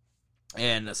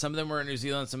 and some of them were in New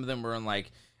Zealand, some of them were in,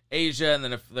 Asia, and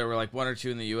then if there were, one or two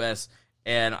in the U.S.,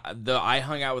 and I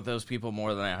hung out with those people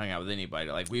more than I hung out with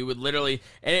anybody. We would literally,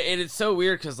 and it's so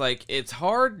weird because it's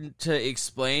hard to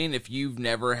explain if you've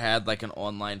never had an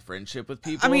online friendship with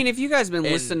people. I mean, if you guys been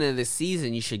listening to this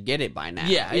season, you should get it by now.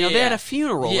 Yeah, they had a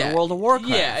funeral in World of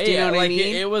Warcraft. Yeah, Do you know what I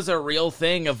mean? It was a real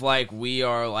thing of we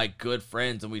are good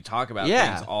friends and we talk about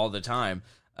things all the time.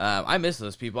 I miss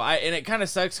those people. And it kind of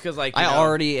sucks because I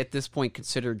already at this point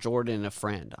consider Jordan a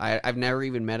friend. I've never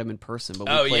even met him in person,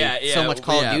 but we played so much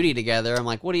Call of Duty together. I'm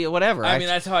like, whatever. I mean,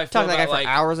 that's how I feel talk about that guy for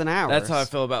hours and hours. That's how I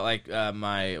feel about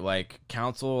my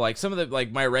council, some of the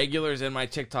my regulars in my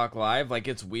TikTok live.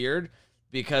 It's weird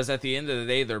because at the end of the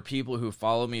day, they're people who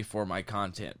follow me for my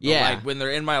content. But when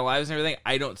they're in my lives and everything,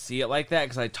 I don't see it like that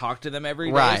because I talk to them every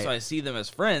day, so I see them as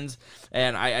friends,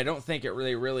 and I don't think it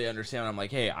really understand. I'm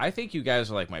like, hey, I think you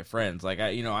guys are my friends. I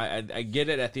get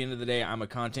it. At the end of the day, I'm a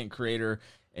content creator,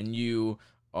 and you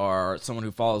are someone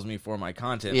who follows me for my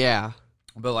content. Yeah.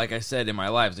 But like I said, in my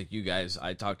lives, you guys,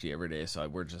 I talk to you every day, so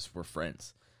we're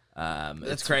friends.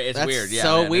 It's crazy. It's weird. Yeah,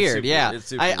 so man. weird. It's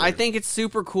super weird. I think it's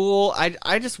super cool.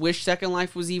 I just wish Second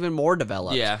Life was even more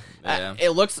developed. Yeah.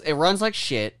 It runs like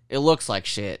shit. It looks like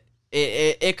shit.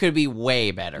 It could be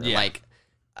way better. Yeah.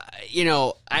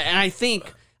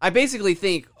 I basically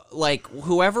think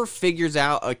whoever figures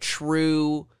out a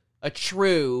true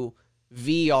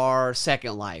VR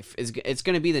Second Life it's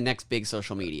going to be the next big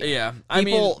social media. Yeah,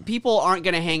 people aren't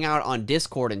going to hang out on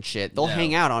Discord and shit. They'll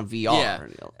hang out on VR. Yeah.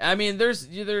 I mean,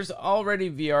 there's already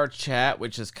VR chat,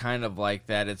 which is kind of like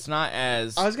that. It's not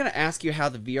as. I was going to ask you how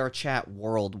the VR chat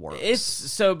world works. It's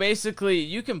so basically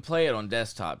you can play it on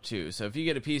desktop too. So if you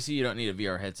get a PC, you don't need a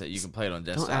VR headset. You can play it on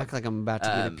desktop. Don't act like I'm about to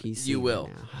get a PC. You will.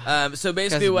 Right So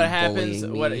basically, what happens?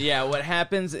 bullying me. What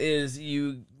happens is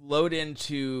you load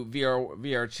into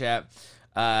VR chat.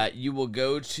 You will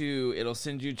it'll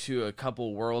send you to a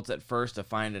couple worlds at first to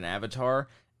find an avatar,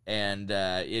 and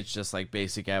it's just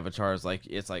basic avatars,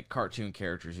 it's cartoon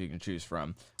characters you can choose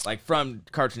from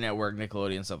Cartoon Network,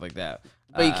 Nickelodeon, stuff like that.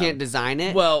 But you can't design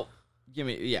it? Well,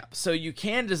 so you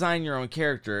can design your own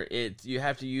character. You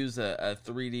have to use a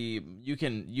 3D.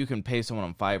 You can pay someone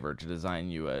on Fiverr to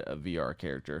design you a VR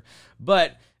character,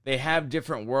 but they have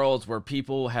different worlds where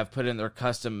people have put in their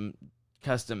custom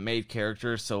made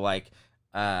characters. So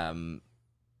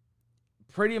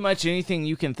pretty much anything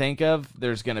you can think of,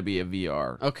 there's going to be a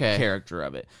VR character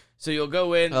of it. So you'll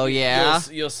go in. Oh yeah.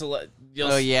 You'll select.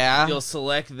 You'll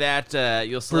select that.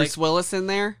 You'll select Bruce Willis in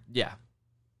there. Yeah.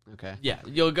 Okay. Yeah.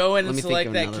 You'll go in and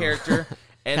select that character.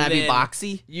 And can I then be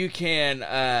boxy? You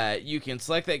can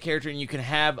select that character, and you can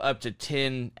have up to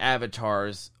 10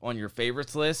 avatars on your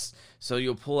favorites list. So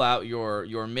you'll pull out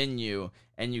your menu,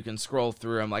 and you can scroll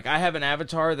through them. I have an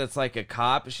avatar that's like a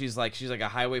cop. She's like a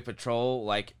highway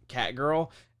patrol cat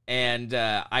girl, and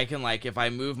I can if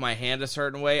I move my hand a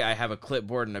certain way, I have a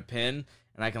clipboard and a pen,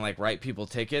 and I can write people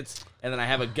tickets. And then I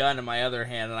have a gun in my other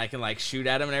hand, and I can shoot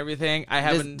at them and everything. I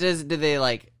haven't. Do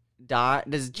they die?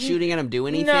 Does shooting at them do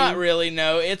anything? Not really.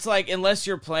 No, it's unless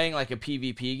you're playing a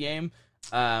PvP game.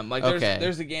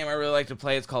 There's a game I really like to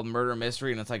play. It's called Murder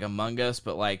Mystery, and it's Among Us,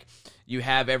 but you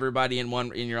have everybody in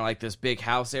your this big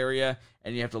house area,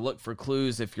 and you have to look for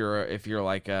clues if you're if you're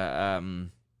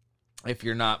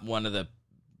not one of the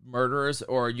murderers,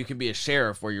 or you can be a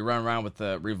sheriff where you run around with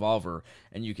a revolver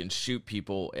and you can shoot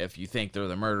people if you think they're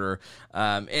the murderer.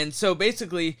 And so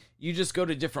basically you just go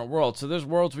to different worlds. So there's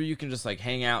worlds where you can just like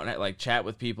hang out and like chat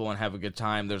with people and have a good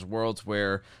time. There's worlds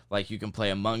where like you can play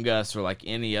Among Us or like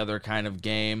any other kind of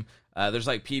game. There's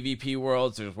like PvP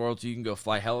worlds. There's worlds you can go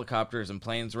fly helicopters and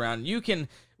planes around.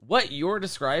 What you're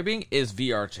describing is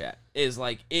VR chat. Is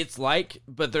like it's like,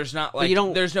 but there's not like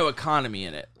there's no economy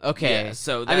in it. Okay, yeah,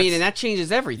 so I mean, and that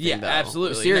changes everything. Yeah, though.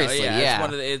 absolutely. Seriously, no, yeah. It's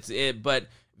one of the, but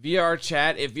VR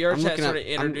chat. If VR chat started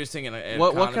introducing an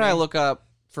what economy, can I look up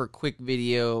for a quick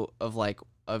video of like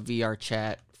a VR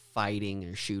chat fighting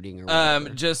or shooting or whatever?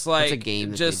 Just like it's a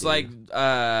game. Just like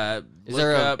is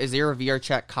there a VR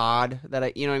chat COD that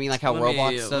I like how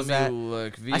Roblox does that?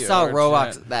 Look, I saw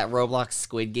Roblox Roblox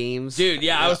Squid Games. Dude,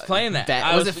 yeah, I was playing that.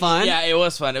 Was it fun? Yeah, it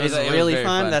was fun. It was really very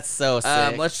fun. That's so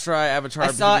sick. Let's try Avatar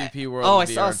PvP World. I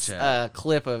VR saw chat. a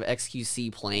clip of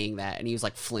XQC playing that, and he was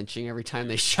like flinching every time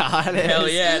they shot it. Hell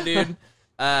yeah, dude.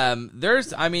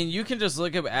 You can just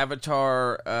look up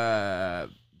Avatar.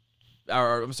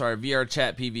 Or I'm sorry, VR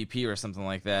chat PvP or something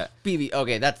like that.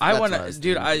 Okay, that's I want to,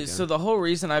 dude. So the whole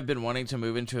reason I've been wanting to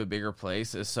move into a bigger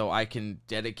place is so I can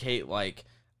dedicate like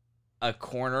a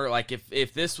corner. Like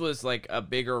if this was like a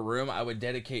bigger room, I would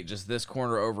dedicate just this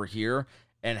corner over here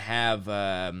and have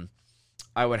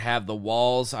I would have the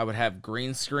walls. I would have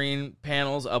green screen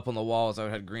panels up on the walls. I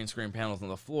would have green screen panels on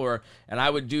the floor, and I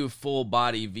would do full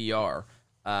body VR.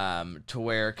 To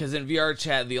where, because in VR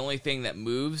chat the only thing that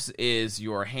moves is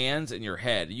your hands and your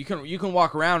head. You can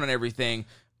walk around and everything,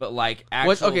 but like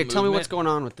actual tell me what's going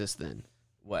on with this then.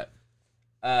 What?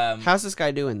 How's this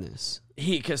guy doing this?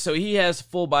 He has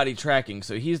full body tracking.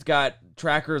 So he's got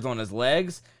trackers on his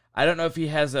legs. I don't know if he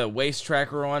has a waist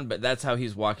tracker on, but that's how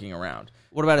he's walking around.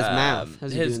 What about his mouth?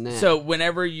 How's he doing that? So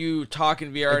whenever you talk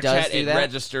in VR chat, it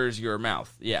registers your mouth.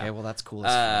 Yeah. Okay, well that's cool.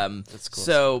 That's cool.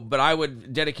 So, but I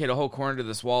would dedicate a whole corner to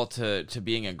this wall to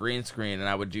being a green screen, and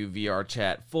I would do VR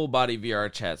chat, full body VR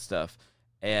chat stuff.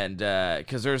 And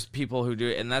because there's people who do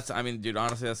it, and dude,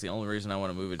 honestly, that's the only reason I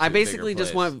want to move it. I basically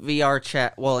just want VR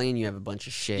chat. Well, and you have a bunch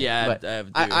of shit. Yeah,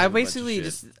 but I basically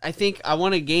I think I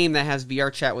want a game that has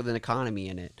VR chat with an economy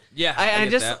in it. Yeah,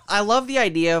 I love the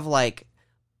idea of like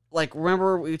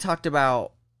remember we talked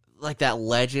about like that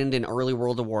legend in early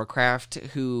World of Warcraft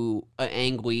who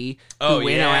Angui who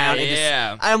went around and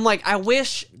just, I'm like, I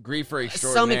wish Griefer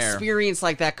some experience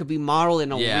like that could be modeled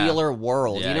in a realer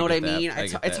world. You know what I mean?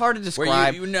 It's hard to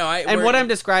describe. And what I'm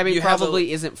describing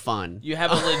probably isn't fun. You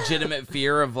have a legitimate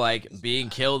fear of like being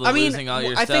killed and losing all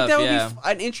your stuff. I think that would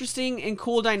be an interesting and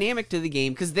cool dynamic to the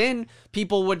game, because then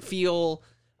people would feel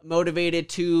motivated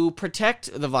to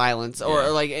protect the violence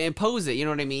or like impose it, you know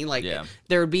what I mean? Like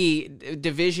there would be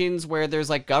divisions where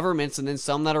there's like governments and then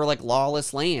some that are like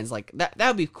lawless lands. Like that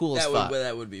would be cool as fuck.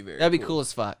 That would be that'd be cool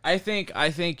as fuck. I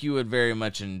think you would very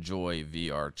much enjoy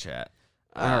VR chat.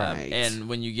 All right. And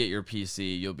when you get your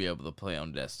PC, you'll be able to play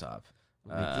on desktop.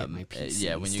 Get my PC.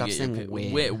 Yeah, when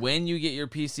you get your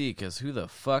PC, because who the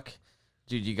fuck.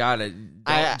 Dude, you gotta.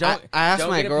 I asked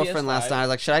my girlfriend last night. I was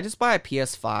like, "Should I just buy a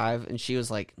PS5?" And she was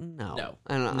like, "No."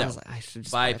 I was like, "I should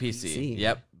just buy a PC."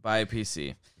 Yep, buy a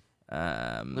PC.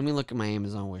 Let me look at my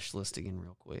Amazon wish list again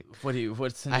real quick.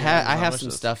 What's in I have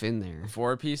some stuff in there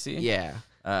for a PC. Yeah.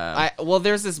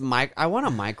 There's this I want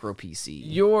a micro PC.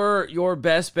 Your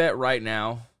best bet right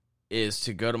now is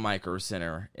to go to Micro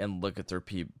Center and look at their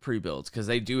pre-builds, because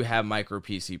they do have micro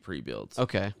PC pre-builds.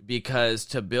 Okay. Because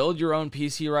to build your own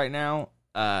PC right now,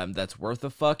 that's worth a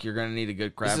fuck. You're gonna need a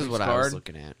good graphics card. This is what I was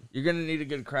looking at. You're gonna need a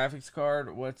good graphics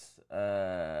card. What's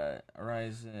Ryzen,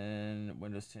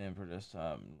 Windows 10 per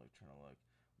desktop? I'm trying to look.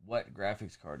 What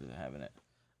graphics card does it have in it?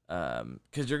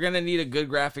 Because you're gonna need a good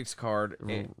graphics card.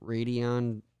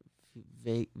 Radeon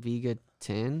Vega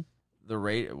 10.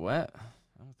 What?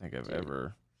 I don't think I've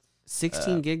ever.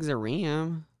 16 gigs of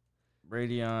RAM.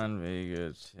 Radeon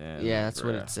Vega 10. Yeah, that's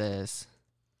what it says.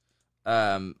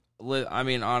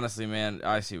 Honestly, man,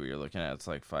 I see what you're looking at. It's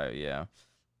like 5, yeah.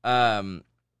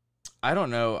 I don't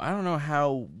know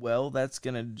how well that's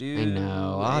gonna do. I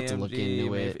know. I'll have to look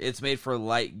into it. It's made for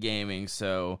light gaming,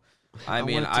 so I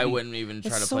wouldn't even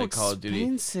try to play Call of Duty.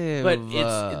 Expensive.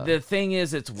 But the thing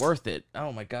is, it's worth it.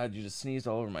 Oh my god, you just sneezed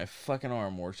all over my fucking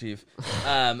arm, War Chief.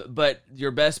 But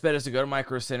your best bet is to go to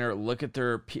Micro Center, look at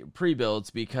their pre-builds,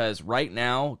 because right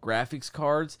now, graphics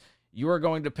cards, you are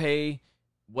going to pay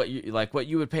what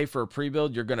you would pay for a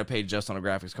pre-build, you're going to pay just on a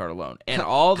graphics card alone. And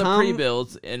all the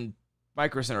pre-builds in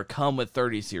Micro Center come with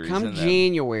 30 series in them.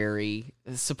 January,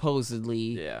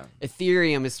 supposedly,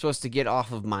 Ethereum is supposed to get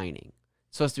off of mining.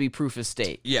 supposed to be proof of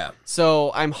stake. Yeah.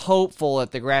 So I'm hopeful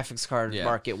that the graphics card Yeah.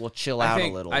 market will chill out a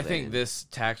little. I think this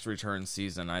tax return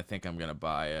season, I think I'm gonna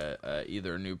buy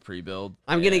either a new pre-build.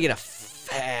 I'm gonna get a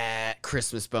fat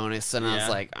Christmas bonus, and I was Yeah.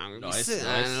 like, Nice.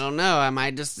 I don't know. I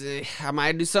might do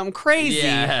something crazy.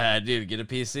 Yeah, dude, get a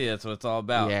PC. That's what it's all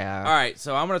about. Yeah. All right,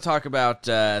 so I'm gonna talk about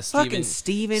Fucking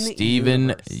Steven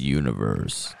Steven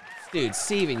Universe. Dude,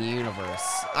 Steven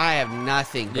Universe. I have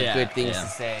nothing but Yeah, good things yeah. to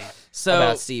say So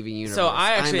about Steven Universe. So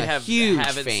I actually I'm a haven't huge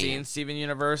fan. seen Steven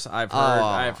Universe. I've heard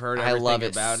I everything love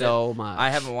it about so much. I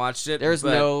haven't watched it. There's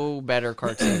but- no better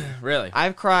cartoon. really.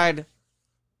 I've cried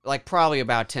like probably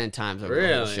about 10 times over the whole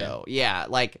Really? show. Yeah,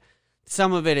 like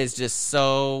some of it is just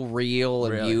so real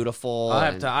and Really? beautiful. I'll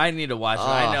have and- to. I need to watch it.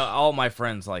 I know all my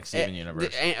friends like Steven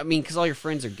Universe. I mean, because all your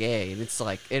friends are gay, and it's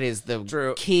like it is the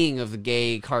True. king of the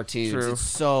gay cartoons. True. It's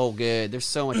so good. There's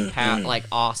so much like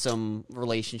awesome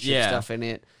relationship Yeah. stuff in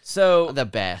it. So The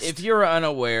best. if you're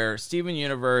unaware, Steven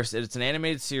Universe, it's an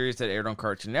animated series that aired on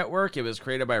Cartoon Network. It was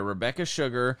created by Rebecca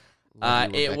Sugar.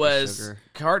 Love you, It Rebecca was Sugar.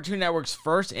 Cartoon Network's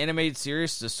first animated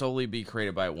series to solely be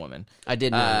created by a woman. I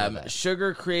did know that.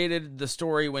 Sugar created the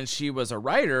story when she was a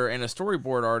writer and a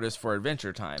storyboard artist for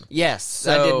Adventure Time. Yes,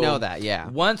 I did know that. Yeah.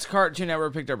 Once Cartoon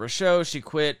Network picked up her show, she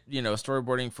quit,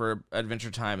 storyboarding for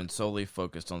Adventure Time and solely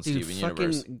focused on Dude, Steven fucking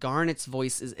Universe. Garnet's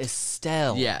voice is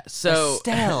Estelle. Yeah, so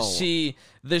Estelle.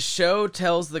 the show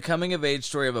tells the coming of age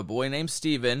story of a boy named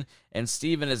Steven, and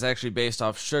Steven is actually based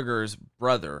off Sugar's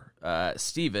brother,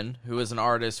 Steven, who is an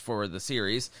artist for the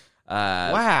series.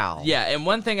 Wow. Yeah, and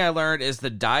one thing I learned is the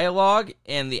dialogue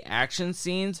and the action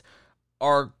scenes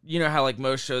are, how like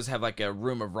most shows have like a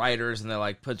room of writers and they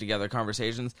like put together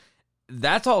conversations.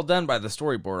 That's all done by the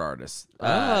storyboard artists.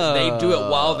 They do it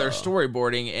while they're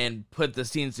storyboarding and put the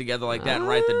scenes together like that and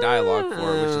write the dialogue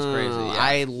for it, which is crazy. Yeah.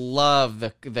 I love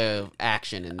the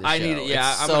action in the show. I need it.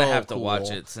 Yeah, It's I'm so gonna have to cool. watch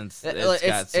it since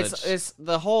It's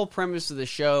the whole premise of the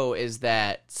show is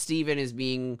that Steven is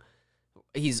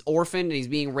he's orphaned and he's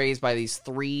being raised by these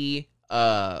three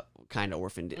kind of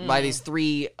orphaned by these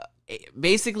three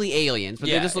basically aliens, but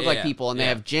they Yeah, just look like yeah, people, and they yeah.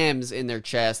 have gems in their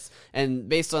chests, and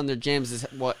based on their gems is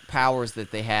what powers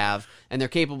that they have, and they're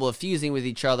capable of fusing with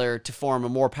each other to form a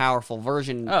more powerful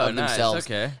version of nice, themselves.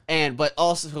 okay. But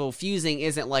also fusing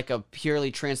isn't like a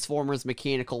purely Transformers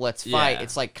mechanical let's fight. Yeah.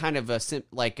 It's like kind of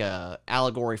a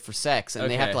allegory for sex, and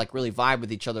they have Okay. to like really vibe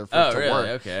with each other for Oh, it to really? work.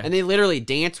 Okay. And they literally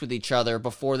dance with each other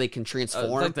before they can It's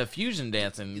transform. like the fusion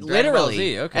dancing. Dragon Ball Literally,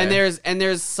 Z, okay. and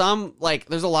there's some like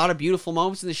there's a lot of beautiful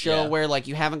moments in the show Yeah. where like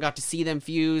you haven't got to see them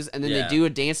fuse, and then Yeah. they do a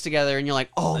dance together, and you're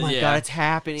like, oh my Yeah. god, it's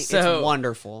happening! So- It's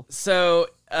wonderful. So,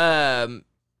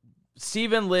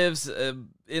 Steven lives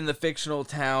in the fictional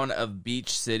town of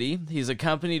Beach City. He's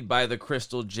accompanied by the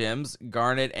crystal gems,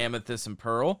 Garnet, Amethyst, and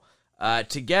Pearl.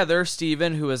 Together,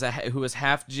 Steven, who is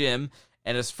half gem,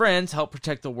 and his friends help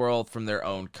protect the world from their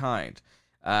own kind.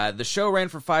 The show ran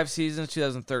for 5 seasons,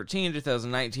 2013,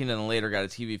 2019, and then later got a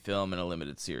TV film and a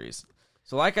limited series.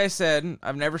 So like I said,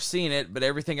 I've never seen it, but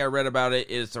everything I read about it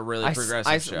is a really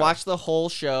progressive show. I watched the whole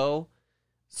show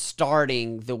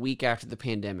starting the week after the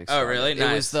pandemic started. really? It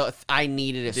Nice. was I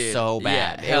needed it Dude, so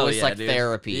bad. yeah, It hell was yeah, like dude.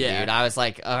 therapy, Yeah. dude. I was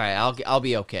like, all right, I'll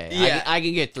be okay. Yeah. I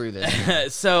can get through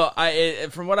this. So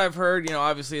from what I've heard,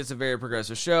 obviously it's a very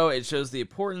progressive show. It shows the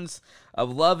importance of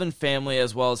love and family,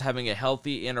 as well as having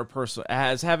healthy interpersonal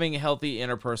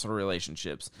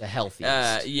relationships. The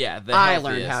healthiest. Yeah, I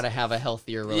learned how to have a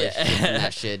healthier relationship Yeah. than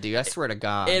that shit, dude. I swear to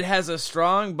God. It has a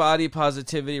strong body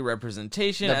positivity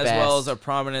representation, The as well best. as a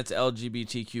prominent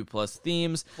LGBTQ plus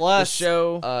themes. Plus, the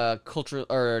show, cultural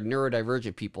or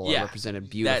neurodivergent people are represented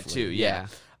beautifully. That too, yeah.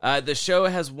 The show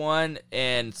has won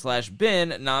and /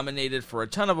 been nominated for a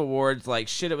ton of awards. Like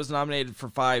shit, it was nominated for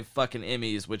 5 fucking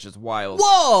Emmys, which is wild.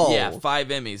 Whoa! Yeah, 5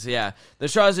 Emmys. Yeah, the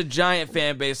show has a giant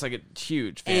fan base, like a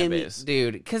huge fan And base.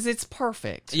 dude, because it's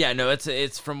perfect. Yeah, no,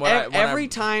 it's from what Every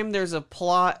time there's a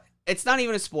plot, it's not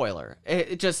even a spoiler.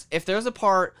 It just if there's a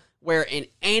part where in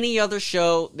any other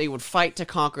show they would fight to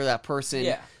conquer that person.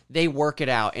 Yeah. They work it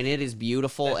out, and it is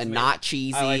beautiful That's and me. not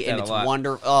cheesy, I like that and a it's lot.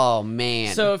 wonderful. Oh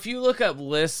man! So if you look up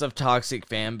lists of toxic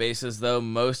fan bases, though,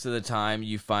 most of the time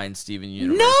you find Steven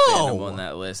Universe No! fandom on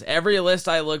that list. Every list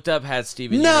I looked up had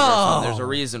Steven No! Universe on. There's a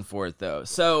reason for it, though.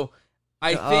 So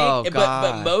I think, Oh, but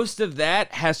God. most of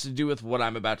that has to do with what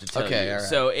I'm about to tell Okay, you. all right.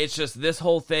 So it's just this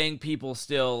whole thing. People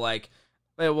still like.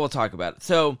 We'll talk about it.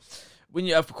 So.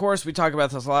 Of course, we talk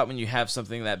about this a lot. When you have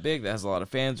something that big that has a lot of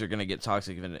fans, you're going to get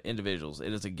toxic individuals.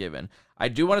 It is a given. I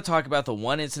do want to talk about the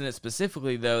one incident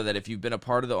specifically, though, that if you've been a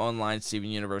part of the online Steven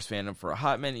Universe fandom for a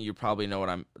hot minute, you probably know what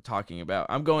I'm talking about.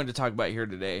 I'm going to talk about here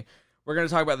today, we're going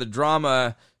to talk about the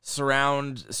drama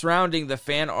surrounding the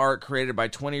fan art created by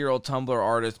 20-year-old Tumblr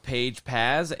artist Paige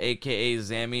Paz, a.k.a.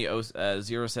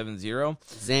 Zammy070.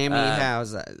 Zammy,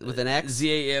 how's that? With an X?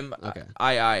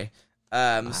 Z-A-M-I-I.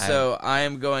 So I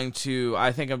am going to,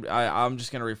 I'm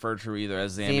just going to refer to her either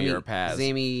as Zammy or Paz.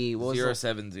 Zammy, what was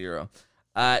 070.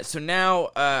 So now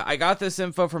I got this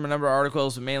info from a number of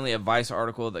articles, mainly a Vice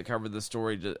article that covered the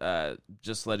story,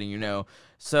 just letting you know.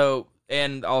 So,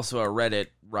 and also a Reddit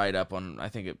write-up on, I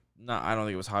don't think it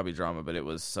was Hobby Drama, but it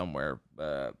was somewhere.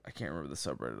 I can't remember the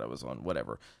subreddit I was on,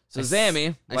 whatever. So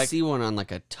Zammy. I see one on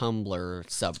like a Tumblr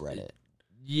subreddit.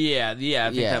 Yeah, I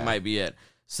think that might be it.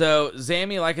 So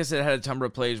Zammy, like I said, had a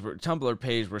Tumblr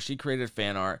page where she created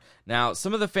fan art. Now,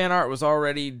 some of the fan art was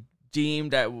already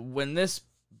deemed when this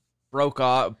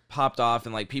popped off,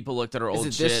 and like people looked at her old shit.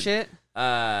 Is it this shit?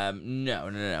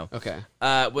 No. Okay.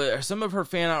 Some of her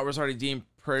fan art was already deemed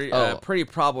pretty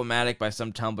problematic by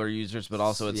some Tumblr users, but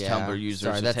also it's Tumblr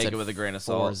users who take it with a grain of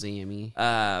salt. Zammy.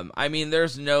 I mean,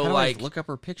 there's no look up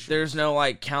her picture. There's no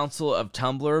like council of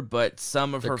Tumblr, but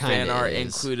some of her fan art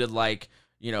included like,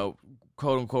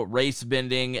 quote unquote race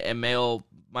bending a male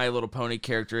My Little Pony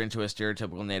character into a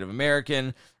stereotypical Native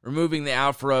American, removing the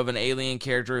afro of an alien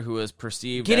character who was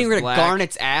perceived getting as rid black, of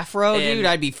Garnet's afro, dude.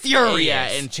 I'd be furious. Yeah,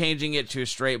 and changing it to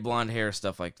straight blonde hair,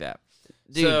 stuff like that.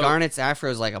 Dude, Garnet's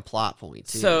afro is like a plot point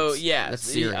too. So yeah, that's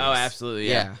serious. Oh, absolutely.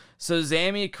 Yeah. So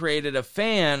Zammy created a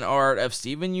fan art of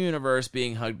Steven Universe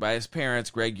being hugged by his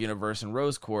parents, Greg Universe and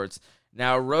Rose Quartz.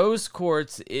 Now, Rose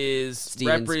Quartz is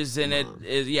represented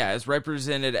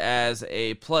as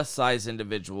a plus-size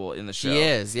individual in the show. She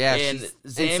is, yeah. And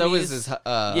so is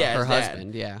her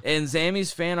husband, yeah. In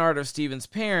Zammy's fan art of Steven's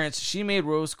parents, she made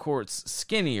Rose Quartz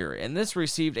skinnier, and this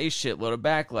received a shitload of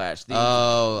backlash.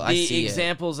 I see the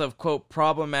examples of, quote,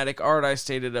 problematic art I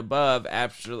stated above,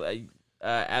 absolute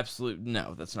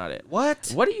no, that's not it.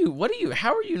 What?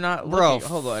 How are you not Bro, looking?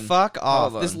 Hold on. Fuck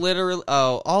off. This literally,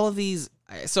 all of these...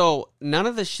 So, none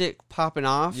of the shit popping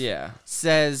off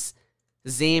says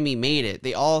Zammy made it.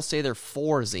 They all say they're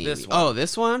for Zammy. This one.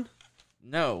 This one?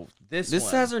 No, this one.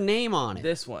 Has her name on it.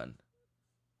 This one.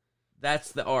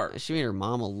 That's the art. She made her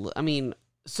mama...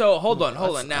 So, hold on.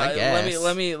 Now,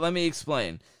 let me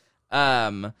explain.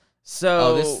 So...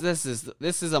 this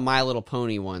is a My Little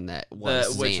Pony one that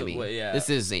was Zammy. This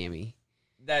is Zammy.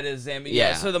 That is Zammy.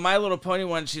 Yeah. So the My Little Pony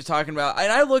one she's talking about,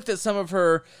 and I looked at some of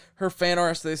her fan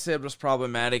art they said was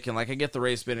problematic, and like I get the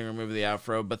race bending, remove the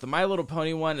afro, but the My Little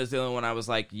Pony one is the only one I was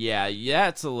like, yeah,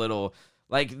 it's a little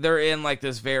like they're in like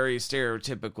this very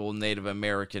stereotypical Native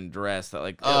American dress that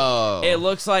like it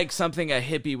looks like something a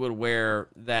hippie would wear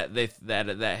that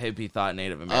hippie thought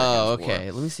Native Americans okay.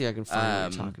 wore. Let me see if I can find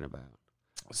what you're talking about.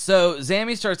 So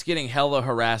Zammy starts getting hella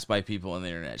harassed by people on the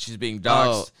internet. She's being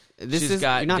doxxed.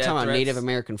 You're not talking about Native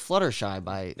American Fluttershy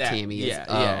by Tammy. Yeah,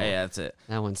 that's it.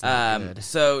 That one's not good.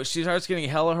 So she starts getting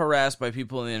hella harassed by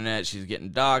people on the internet. She's getting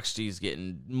doxxed. She's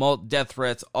getting death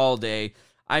threats all day.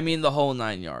 I mean, the whole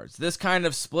 9 yards. This kind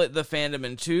of split the fandom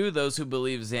in two, those who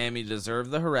believe Zammy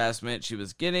deserved the harassment she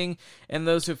was getting, and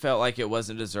those who felt like it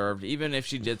wasn't deserved. Even if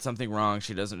she did something wrong,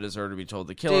 she doesn't deserve to be told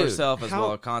to kill herself, as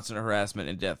well as constant harassment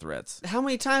and death threats. How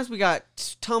many times we got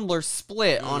Tumblr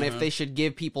split on if they should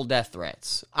give people death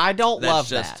threats? I don't love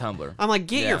that. That's just Tumblr. I'm like,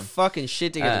 get your fucking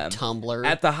shit together, Tumblr.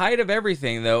 At the height of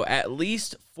everything, though, at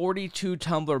least 42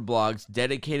 Tumblr blogs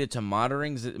dedicated to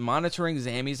monitoring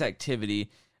Zammy's activity,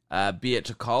 be it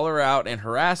to call her out and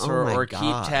harass her or keep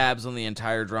tabs on the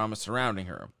entire drama surrounding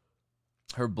her.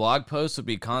 Her blog posts would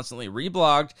be constantly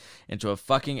reblogged into a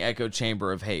fucking echo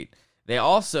chamber of hate. They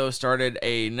also started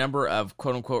a number of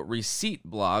quote-unquote receipt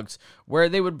blogs where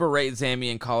they would berate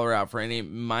Zammy and call her out for any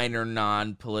minor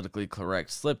non-politically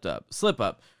correct slip up.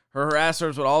 Her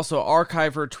harassers would also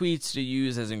archive her tweets to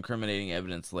use as incriminating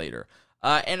evidence later.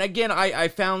 And again, I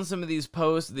found some of these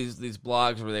posts, these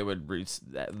blogs where they would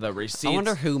the receipts. I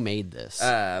wonder who made this.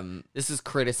 This is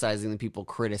criticizing the people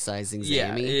criticizing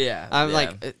Zammy. Yeah. I'm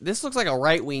like, this looks like a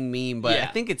right-wing meme, but I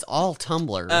think it's all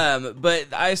Tumblr. But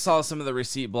I saw some of the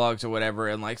receipt blogs or whatever,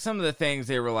 and like some of the things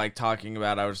they were like talking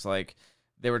about, I was like,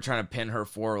 they were trying to pin her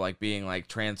for like being like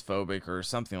transphobic or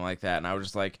something like that, and I was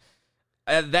just like,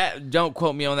 that don't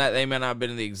quote me on that. They may not have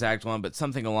been the exact one, but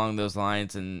something along those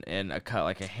lines, and a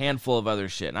handful of other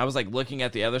shit. And I was like looking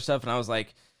at the other stuff, and I was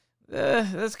like,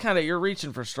 that's kind of, you're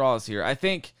reaching for straws here. I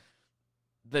think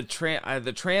the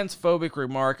transphobic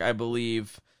remark, I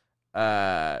believe,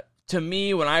 to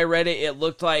me when I read it, it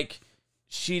looked like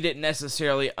she didn't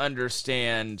necessarily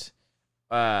understand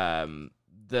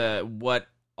what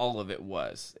all of it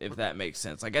was, if that makes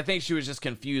sense. Like I think she was just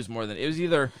confused more than it was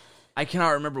either. I cannot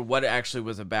remember what it actually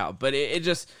was about, but it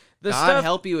just, The God stuff,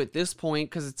 help you at this point,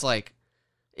 because it's like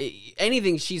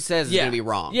anything she says is Yeah. gonna be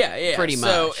wrong. yeah, pretty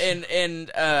So much.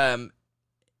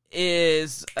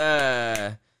 is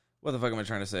what the fuck am I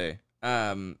trying to say?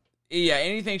 Yeah,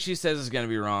 anything she says is gonna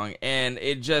be wrong, and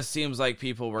it just seems like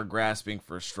people were grasping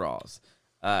for straws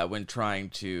when trying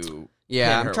to. Yeah,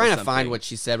 hit I'm her trying with to find something. what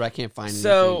she said, but I can't find anything.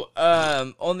 So,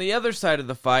 on the other side of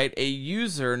the fight, a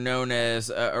user known as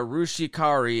Arushi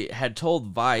Kari had told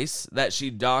Vice that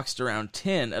she doxed around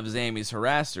 10 of Zami's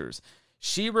harassers.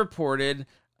 She reported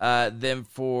them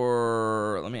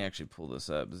for... Let me actually pull this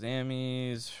up.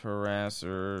 Zami's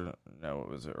harasser... No, what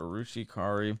was it? Arushi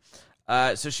Kari.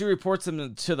 So she reports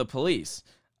them to the police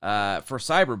for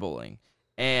cyberbullying.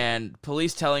 And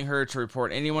police telling her to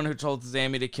report anyone who told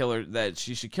Zami to kill her, that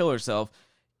she should kill herself.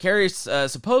 Carrie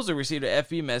supposedly received an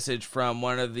FB message from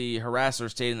one of the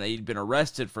harassers stating that he'd been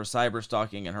arrested for cyber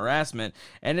stalking and harassment,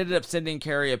 and ended up sending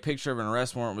Carrie a picture of an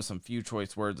arrest warrant with some few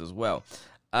choice words as well.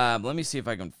 Let me see if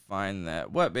I can find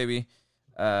that. What, baby?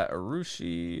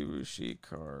 Arushi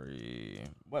Kari.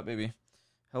 What, baby?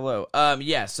 Hello.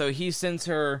 Yeah, so he sends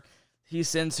her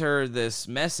this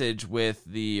message with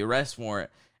the arrest warrant.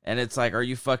 And it's like, are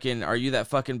you that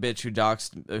fucking bitch who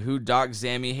doxed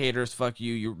Zami haters? Fuck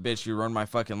you, you bitch, you ruined my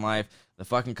fucking life. The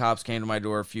fucking cops came to my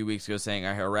door a few weeks ago saying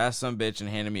I harassed some bitch and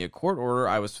handed me a court order.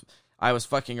 I was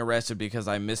fucking arrested because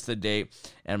I missed the date,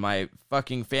 and my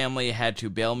fucking family had to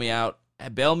bail me out.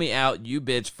 Bail me out, you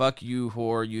bitch, fuck you,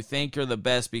 whore. You think you're the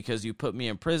best because you put me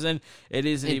in prison. It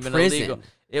isn't In even prison? illegal.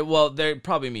 Well, they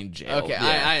probably mean jail. Okay,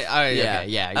 yeah. okay, yeah,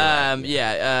 you're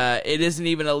right. It isn't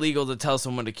even illegal to tell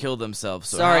someone to kill themselves.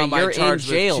 So Sorry, how am I you're in charged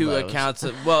jail, with 2 though. accounts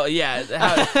of, well, yeah,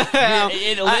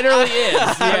 it literally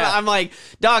is. Yeah. I'm like,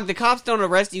 dog, the cops don't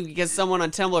arrest you because someone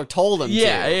on Tumblr told them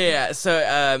to.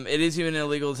 So, it is even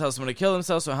illegal to tell someone to kill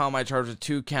themselves. So how am I charged with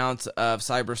 2 counts of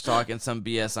cyber stalk and some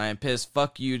BS? I am pissed.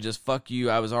 Fuck you. Just fuck you.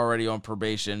 I was already on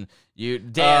probation. They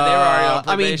were already on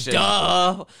probation.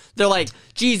 Duh. They're like,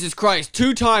 Jesus Christ,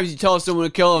 2 times you tell someone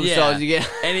to kill themselves. You get.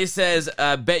 And he says,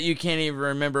 bet you can't even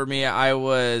remember me.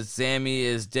 Zami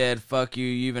is dead. Fuck you.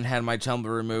 You even had my Tumblr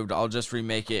removed. I'll just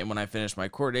remake it. And when I finish my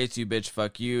court dates, you bitch,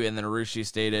 fuck you. And then Arushi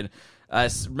stated,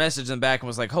 messaged them back and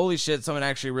was like, holy shit, someone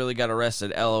actually really got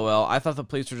arrested. LOL. I thought the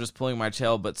police were just pulling my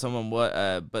tail, but someone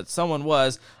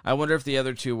was. I wonder if the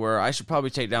other 2 were. I should probably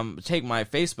take my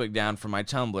Facebook down from my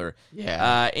Tumblr.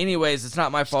 Yeah. Anyways, it's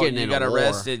not my fault getting you in got a war.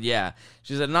 arrested. Yeah.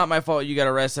 She said, not my fault you got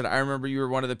arrested. I remember you were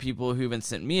one of the people who even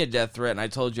sent me a death threat, and I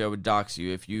told you I would dox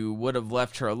you. If you would have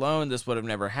left her alone, this would have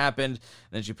never happened.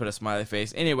 And then she put a smiley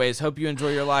face. Anyways, hope you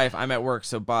enjoy your life. I'm at work,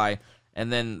 so bye.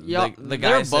 And then the guy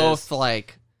they're says, both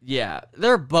like, yeah.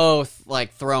 they're both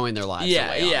like throwing their lives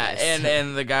away. Yeah, on this.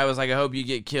 and the guy was like, I hope you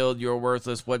get killed. You're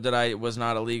worthless. Was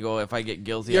not illegal. If I get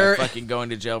guilty, You're- I'm fucking going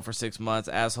to jail for 6 months.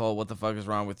 Asshole, what the fuck is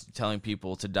wrong with telling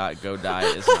people to go die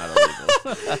is not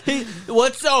illegal.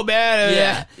 What's so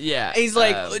bad? Yeah. He's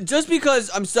like, just because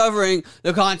I'm suffering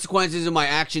the consequences of my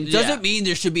actions doesn't Yeah. mean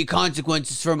there should be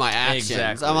consequences for my actions.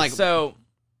 Exactly. I'm like, so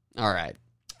all right.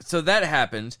 that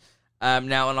happened.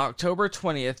 Now, on October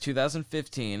 20th,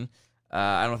 2015,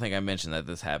 I don't think I mentioned that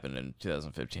this happened in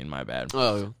 2015. My bad.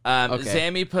 Oh, okay.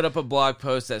 Zami put up a blog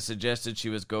post that suggested she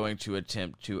was going to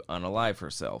attempt to unalive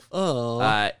herself.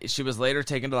 Oh. She was later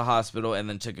taken to the hospital and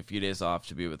then took a few days off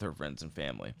to be with her friends and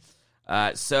family.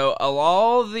 So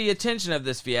all the attention of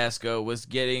this fiasco was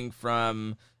getting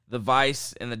from the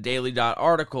Vice and the Daily Dot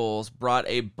articles brought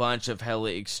a bunch of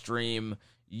hella extreme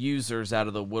users out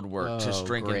of the woodwork to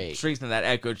strengthen that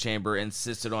echo chamber.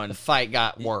 Insisted on The fight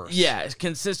got worse. Yeah,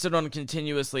 consisted on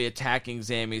continuously attacking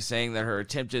Zami, saying that her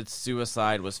attempted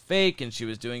suicide was fake and she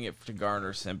was doing it to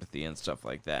garner sympathy and stuff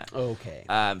like that. Okay.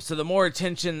 So the more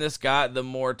attention this got, the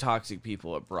more toxic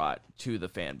people it brought to the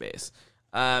fan base.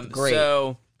 Great.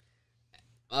 So,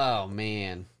 Oh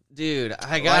man, dude,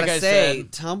 I Like gotta I say,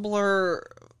 said- Tumblr.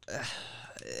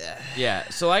 yeah.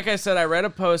 So like I said, I read a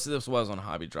post. This was on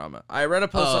Hobby Drama. I read a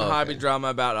post on Hobby Drama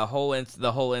about the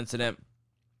whole incident.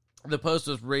 The post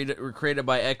was created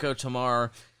by Echo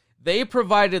Tamar. They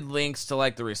provided links to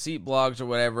like the receipt blogs or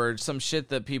whatever, some shit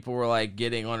that people were like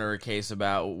getting on her case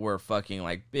about were fucking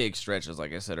like big stretches,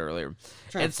 like I said earlier.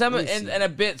 And some of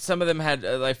them had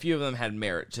a few of them had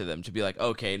merit to them to be like,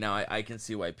 okay, now I can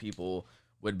see why people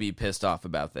would be pissed off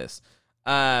about this.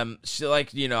 She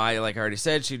I already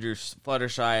said, she drew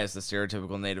Fluttershy as the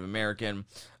stereotypical Native American.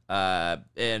 But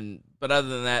other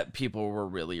than that, people were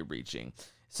really reaching.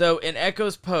 So in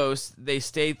Echo's post, they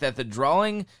state that the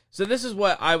drawing. So this is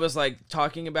what I was like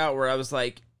talking about, where I was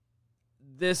like,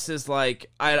 this is like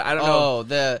I don't know. Oh,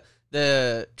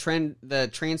 the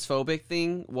transphobic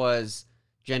thing was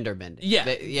gender bending. Yeah,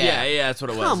 They- that's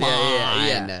what it was. Come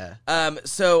Yeah. on.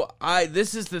 So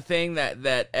this is the thing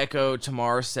that Echo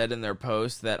Tamar said in their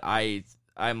post that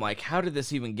I'm like, how did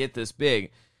this even get this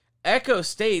big? Echo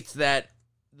states that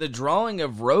the drawing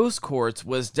of Rose Quartz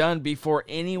was done before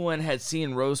anyone had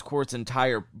seen Rose Quartz's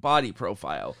entire body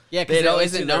profile. Yeah, They'd because it only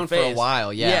wasn't seen their known for a face.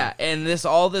 while. Yeah, and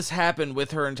all this happened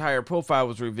with her entire profile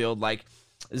was revealed. Like,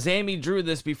 Zammy drew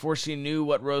this before she knew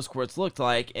what Rose Quartz looked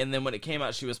like, and then when it came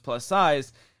out she was plus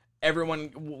size,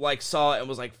 everyone like saw it and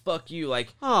was like, "Fuck you!"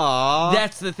 Like, Aww,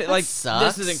 that's the thing. that Like,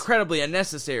 sucks. this is incredibly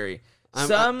unnecessary.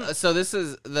 So this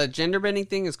is the gender bending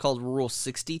thing is called Rule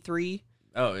 63.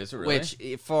 Oh, is it really? Which,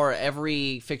 for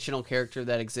every fictional character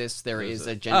that exists, there There's is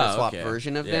a- a gender Oh, swap okay.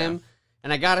 version of Yeah. them.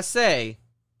 And I gotta say,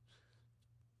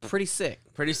 pretty sick.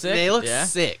 They look yeah.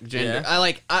 sick. Gender.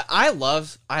 Yeah.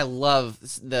 I love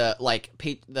the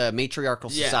the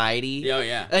matriarchal Yeah. society. Oh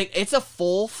yeah. Like, it's a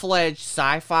full-fledged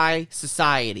sci-fi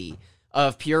society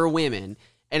of pure women,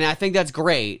 and I think that's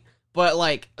great. But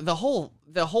like the whole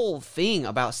thing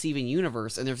about Steven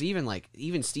Universe, and there's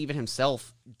even Steven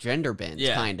himself gender bends,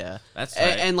 Yeah. kinda. That's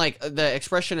right. And like the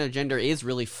expression of gender is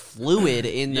really fluid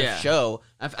in the Yeah. show.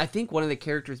 I think one of the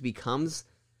characters becomes,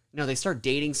 they start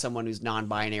dating someone who's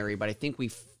non-binary, but I think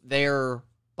they're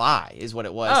bi is what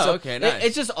it was. Oh, So okay, nice.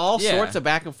 It's just all Yeah. sorts of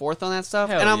back and forth on that stuff,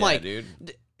 Hell and I'm yeah, like, dude.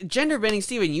 gender bending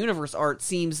Steven Universe art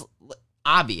seems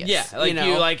obvious. Yeah, like you know?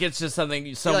 you like it's just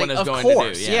something someone Like, is of going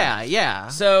course, to do. yeah.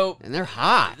 So And they're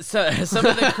hot. some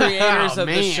of the creators Oh, of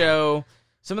the man. show,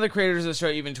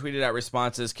 even tweeted out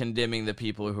responses condemning the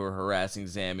people who are harassing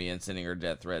Zammy and sending her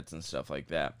death threats and stuff like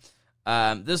that.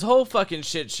 This whole fucking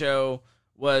shit show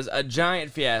was a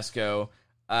giant fiasco.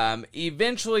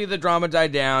 Eventually, the drama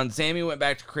died down. Zammy went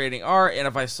back to creating art, and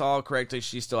if I saw correctly,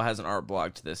 she still has an art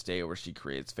blog to this day where she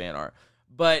creates fan art.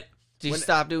 But Did you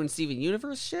stop doing Steven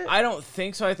Universe shit? I don't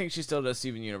think so. I think she still does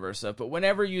Steven Universe stuff. But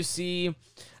whenever you see,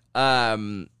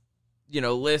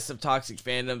 lists of toxic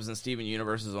fandoms and Steven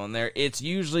Universes on there, it's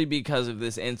usually because of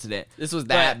this incident. This was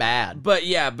that bad. But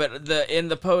in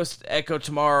the post, Echo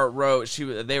Tamara wrote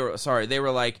they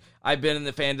were like, I've been in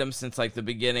the fandom since like the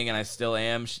beginning, and I still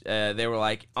am. They were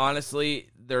like, honestly,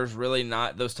 there's really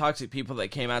not those toxic people that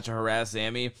came out to harass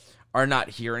Zammy are not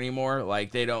here anymore.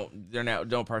 Like they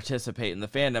don't participate in the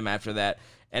fandom after that.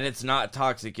 And it's not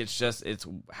toxic. It's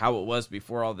how it was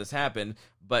before all this happened.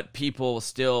 But people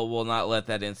still will not let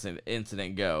that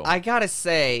incident go. I gotta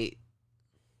say,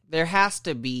 there has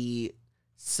to be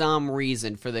some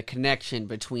reason for the connection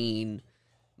between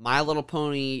My Little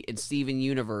Pony and Steven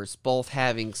Universe both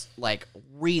having like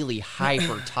really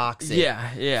hyper toxic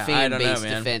yeah. I fan don't know, based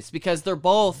man. defense, because they're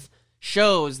both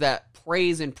shows that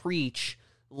praise and preach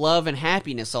love and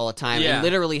happiness all the time, Yeah. and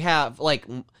literally have like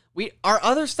our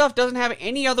other stuff doesn't have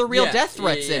any other real Yeah, death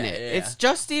threats yeah, in it. yeah. It's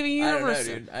just Steven I don't know, Universe.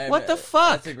 dude. What the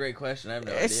fuck? That's a great question. I have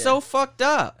no It's idea. so fucked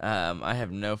up. I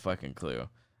have no fucking clue.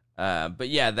 But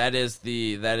yeah, that is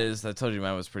I told you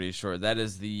mine was pretty short. That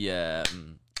is the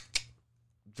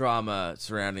drama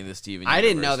surrounding the Steven Universe. I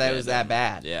didn't know that fandom. was that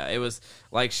bad. Yeah, it was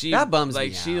like That bums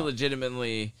me she out.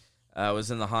 legitimately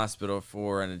was in the hospital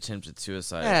for an attempted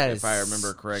suicide, That if I is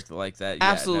remember correctly, like that. Yeah,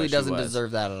 Absolutely no, she doesn't was.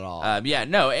 deserve that at all. Yeah,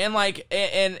 no, and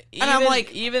even, I'm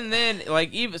like- even then,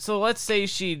 like even so, let's say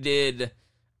she did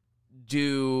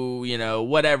do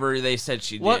whatever they said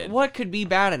she did. What could be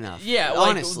bad enough? Yeah, like,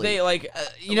 honestly, they like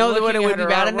what looking it would at be her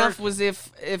bad artwork- enough was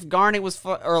if Garnet was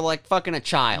fucking a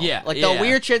child. Yeah, like yeah. the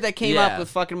weird shit that came Yeah. up with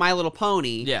fucking My Little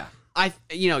Pony. Yeah,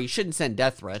 you shouldn't send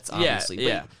death threats, obviously. But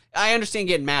yeah. I understand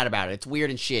getting mad about it. It's weird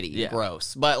and shitty, Yeah. and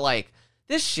gross. But like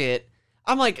this shit,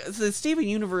 I'm like the Steven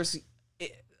Universe.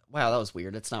 Wow, that was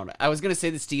weird. It's not. I was gonna say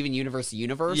the Steven Universe,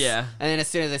 Yeah. and then as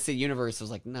soon as I said universe, I was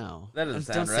like, no, That doesn't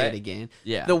don't sound say right. it again.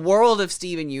 Yeah. The world of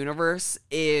Steven Universe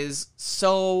is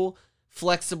so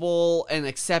flexible and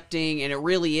accepting, and it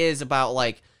really is about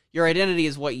like your identity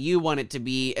is what you want it to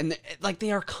be, and like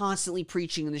they are constantly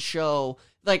preaching in the show,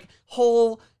 like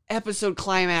whole episode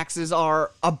climaxes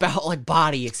are about like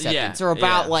body acceptance or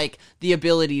about like the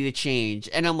ability to change,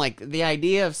 and I'm like, the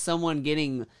idea of someone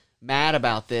getting mad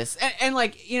about this, and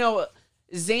like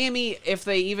Zammy, if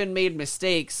they even made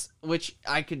mistakes, which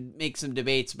I could make some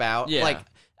debates about, Yeah. like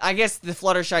I guess the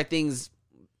Fluttershy thing's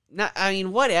not, I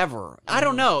mean, whatever. I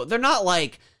don't know. They're not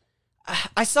like,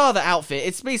 I saw the outfit.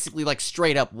 It's basically like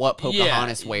straight up what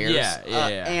Pocahontas wears.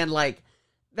 Yeah. And like,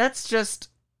 that's just,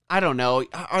 I don't know.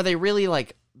 Are they really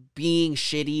like being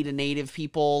shitty to native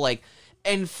people? Like,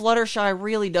 and Fluttershy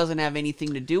really doesn't have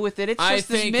anything to do with it. It's just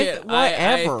this myth.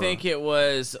 Whatever. I think it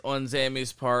was on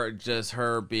Zammy's part, just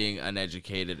her being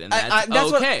uneducated, and that's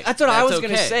okay. That's what I was okay.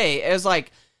 gonna say. It was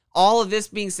like, all of this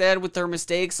being said with her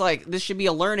mistakes, like, this should be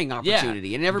a learning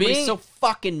opportunity. And everybody's Being- so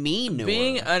fucking mean to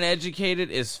Being her. uneducated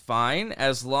is fine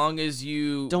as long as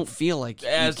you Don't feel like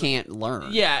you can't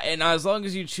learn. Yeah, and as long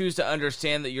as you choose to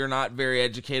understand that you're not very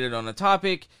educated on a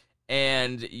topic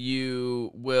and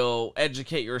you will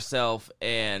educate yourself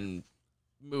and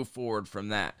move forward from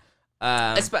that.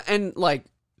 And, like,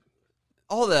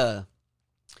 all the...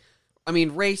 I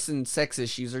mean, race and sex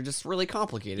issues are just really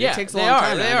complicated. Yeah, it takes a they long are.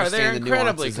 time to They are. understand They're the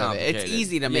incredibly nuances of it. It's complicated.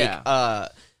 easy to make Yeah.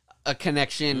 a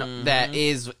connection that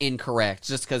is incorrect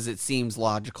just because it seems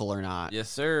logical or not. Yes,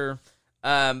 sir.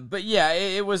 But yeah,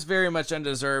 it was very much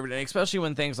undeserved, and especially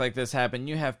when things like this happen,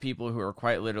 you have people who are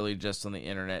quite literally just on the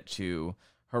internet to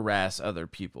harass other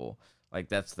people. Like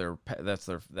that's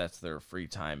their free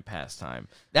time pastime.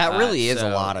 That really is a So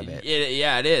lot of it.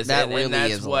 Yeah, it is. That and really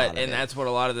that's is a what, lot of and it. that's what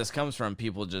a lot of this comes from.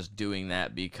 People just doing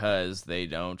that because they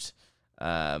don't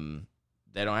have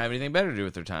anything better to do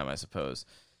with their time, I suppose.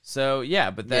 So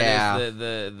yeah, but that is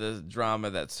the drama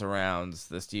that surrounds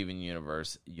the Steven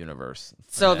Universe.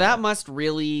 So that must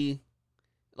really,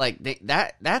 like,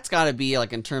 that's got to be,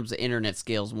 like, in terms of internet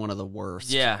scales, one of the worst.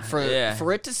 Yeah,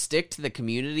 For it to stick to the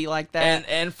community like that,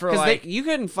 and for because like you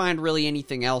couldn't find really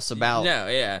anything else about. no,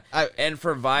 yeah, I- and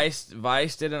for Vice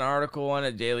did an article on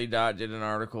it. Daily Dot did an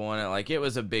article on it. Like it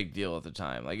was a big deal at the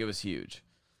time. Like it was huge.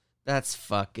 That's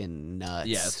fucking nuts.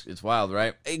 Yeah, it's wild,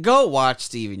 right? Go watch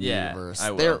Steven Yeah, Universe. I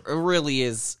will. There really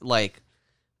is, like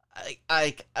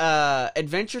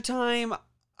Adventure Time.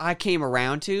 I came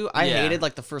around to. I Yeah. hated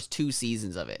like the first 2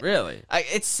 seasons of it. Really?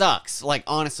 It sucks. Like,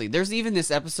 honestly, there's even this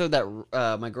episode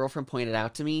that my girlfriend pointed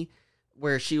out to me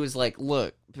where she was like,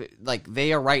 look, like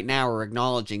they are right now are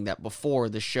acknowledging that before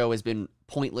the show has been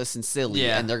pointless and silly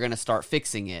Yeah. and they're going to start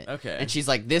fixing it. Okay. And she's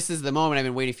like, this is the moment I've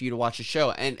been waiting for you to watch the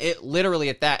show. And it literally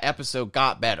at that episode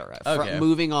got better. Okay.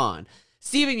 Moving on.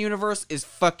 Steven Universe is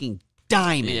fucking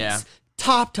diamonds. Yeah.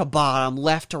 Top to bottom,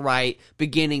 left to right,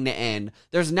 beginning to end.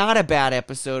 There's not a bad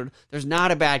episode. There's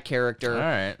not a bad character. All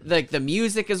right. Like the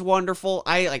music is wonderful.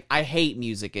 I hate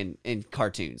music in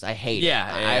cartoons. I hate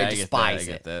Yeah, it. yeah, I I get despise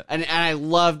that, I get it. that. And I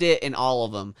loved it in all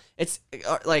of them. It's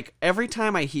like every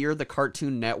time I hear the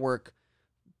Cartoon Network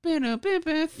thing,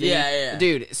 Yeah.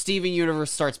 dude, Steven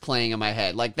Universe starts playing in my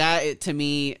head. Like that to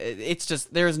me, it's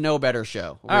just there's no better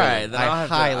show. All right, then I'll have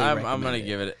highly to, I'm recommend gonna it.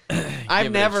 give it. I've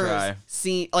give it a never try.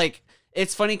 seen, like,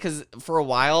 it's funny because for a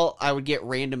while I would get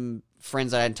random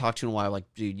friends I hadn't talked to in a while, like,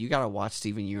 dude, you gotta watch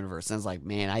Steven Universe. And I was like,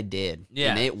 man, I did.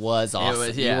 Yeah. And it was awesome. It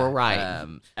was, yeah, You were right.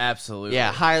 Absolutely.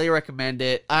 Yeah, highly recommend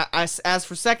it. As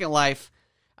for Second Life,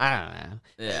 I don't know.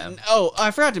 Yeah. Oh,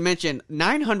 I forgot to mention,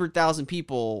 900,000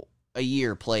 people a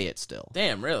year play it still.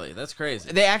 Damn, really? That's crazy.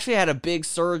 They actually had a big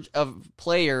surge of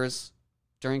players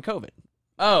during COVID.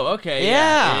 Oh, okay.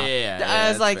 Yeah. Yeah. I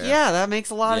was that's like, fair. yeah, that makes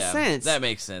a lot of Yeah, sense. That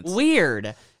makes sense.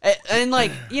 Weird. And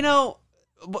like, you know,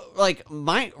 like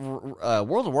my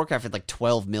World of Warcraft had like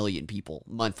 12 million people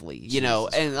monthly, you know,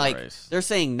 Jesus and like Christ. they're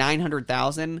saying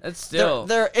 900,000. That's still-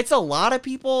 it's a lot of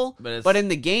people, But but, it's- in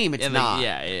the game it's In the- not.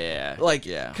 Yeah. Like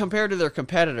yeah. compared to their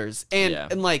competitors. And Yeah.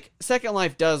 and like Second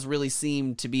Life does really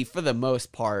seem to be, for the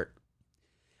most part,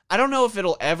 I don't know if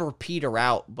it'll ever peter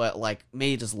out, but like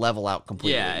maybe just level out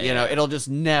completely. Yeah, You know, yeah. it'll just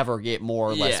never get more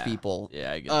or less Yeah. people.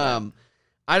 Yeah, I get that.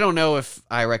 I don't know if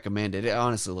I recommend it. It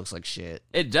honestly looks like shit.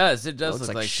 It does. It does looks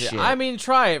look like like shit. shit. I mean,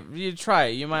 try it. You try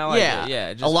it. You might like yeah, it.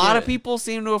 Yeah. Just a lot give of it- people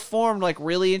seem to have formed like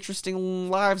really interesting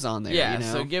lives on there. Yeah, you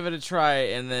know? so give it a try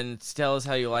and then tell us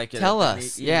how you like it. Tell Email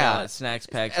us, at yeah.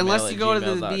 snackspacks. Unless you go to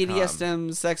the BDSM.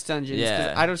 BDSM sex dungeons, 'cause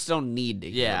Yeah. I just don't need to.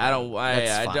 hear Yeah, about I don't. it.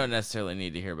 That's I fine. don't necessarily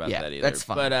need to hear about Yeah, that either. that's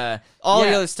fine. But All yeah.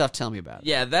 the other stuff, tell me about it.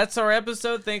 Yeah, that's our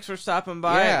episode. Thanks for stopping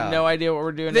by. Yeah. No idea what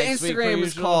we're doing The next week. per Instagram is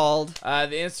usual. called The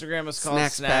Instagram is called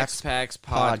Snacks Snacks Packs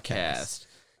Podcast.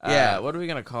 Yeah. What are we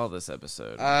gonna call this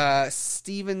episode?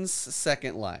 Steven's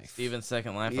Second Life. Steven's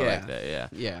Second Life. I Yeah. like that. Yeah.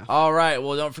 Yeah. All right.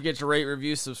 Well, don't forget to rate,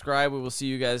 review, subscribe. We will see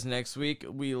you guys next week.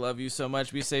 We love you so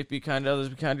much. Be safe. Be kind to others.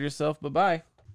 Be kind to yourself. Bye bye.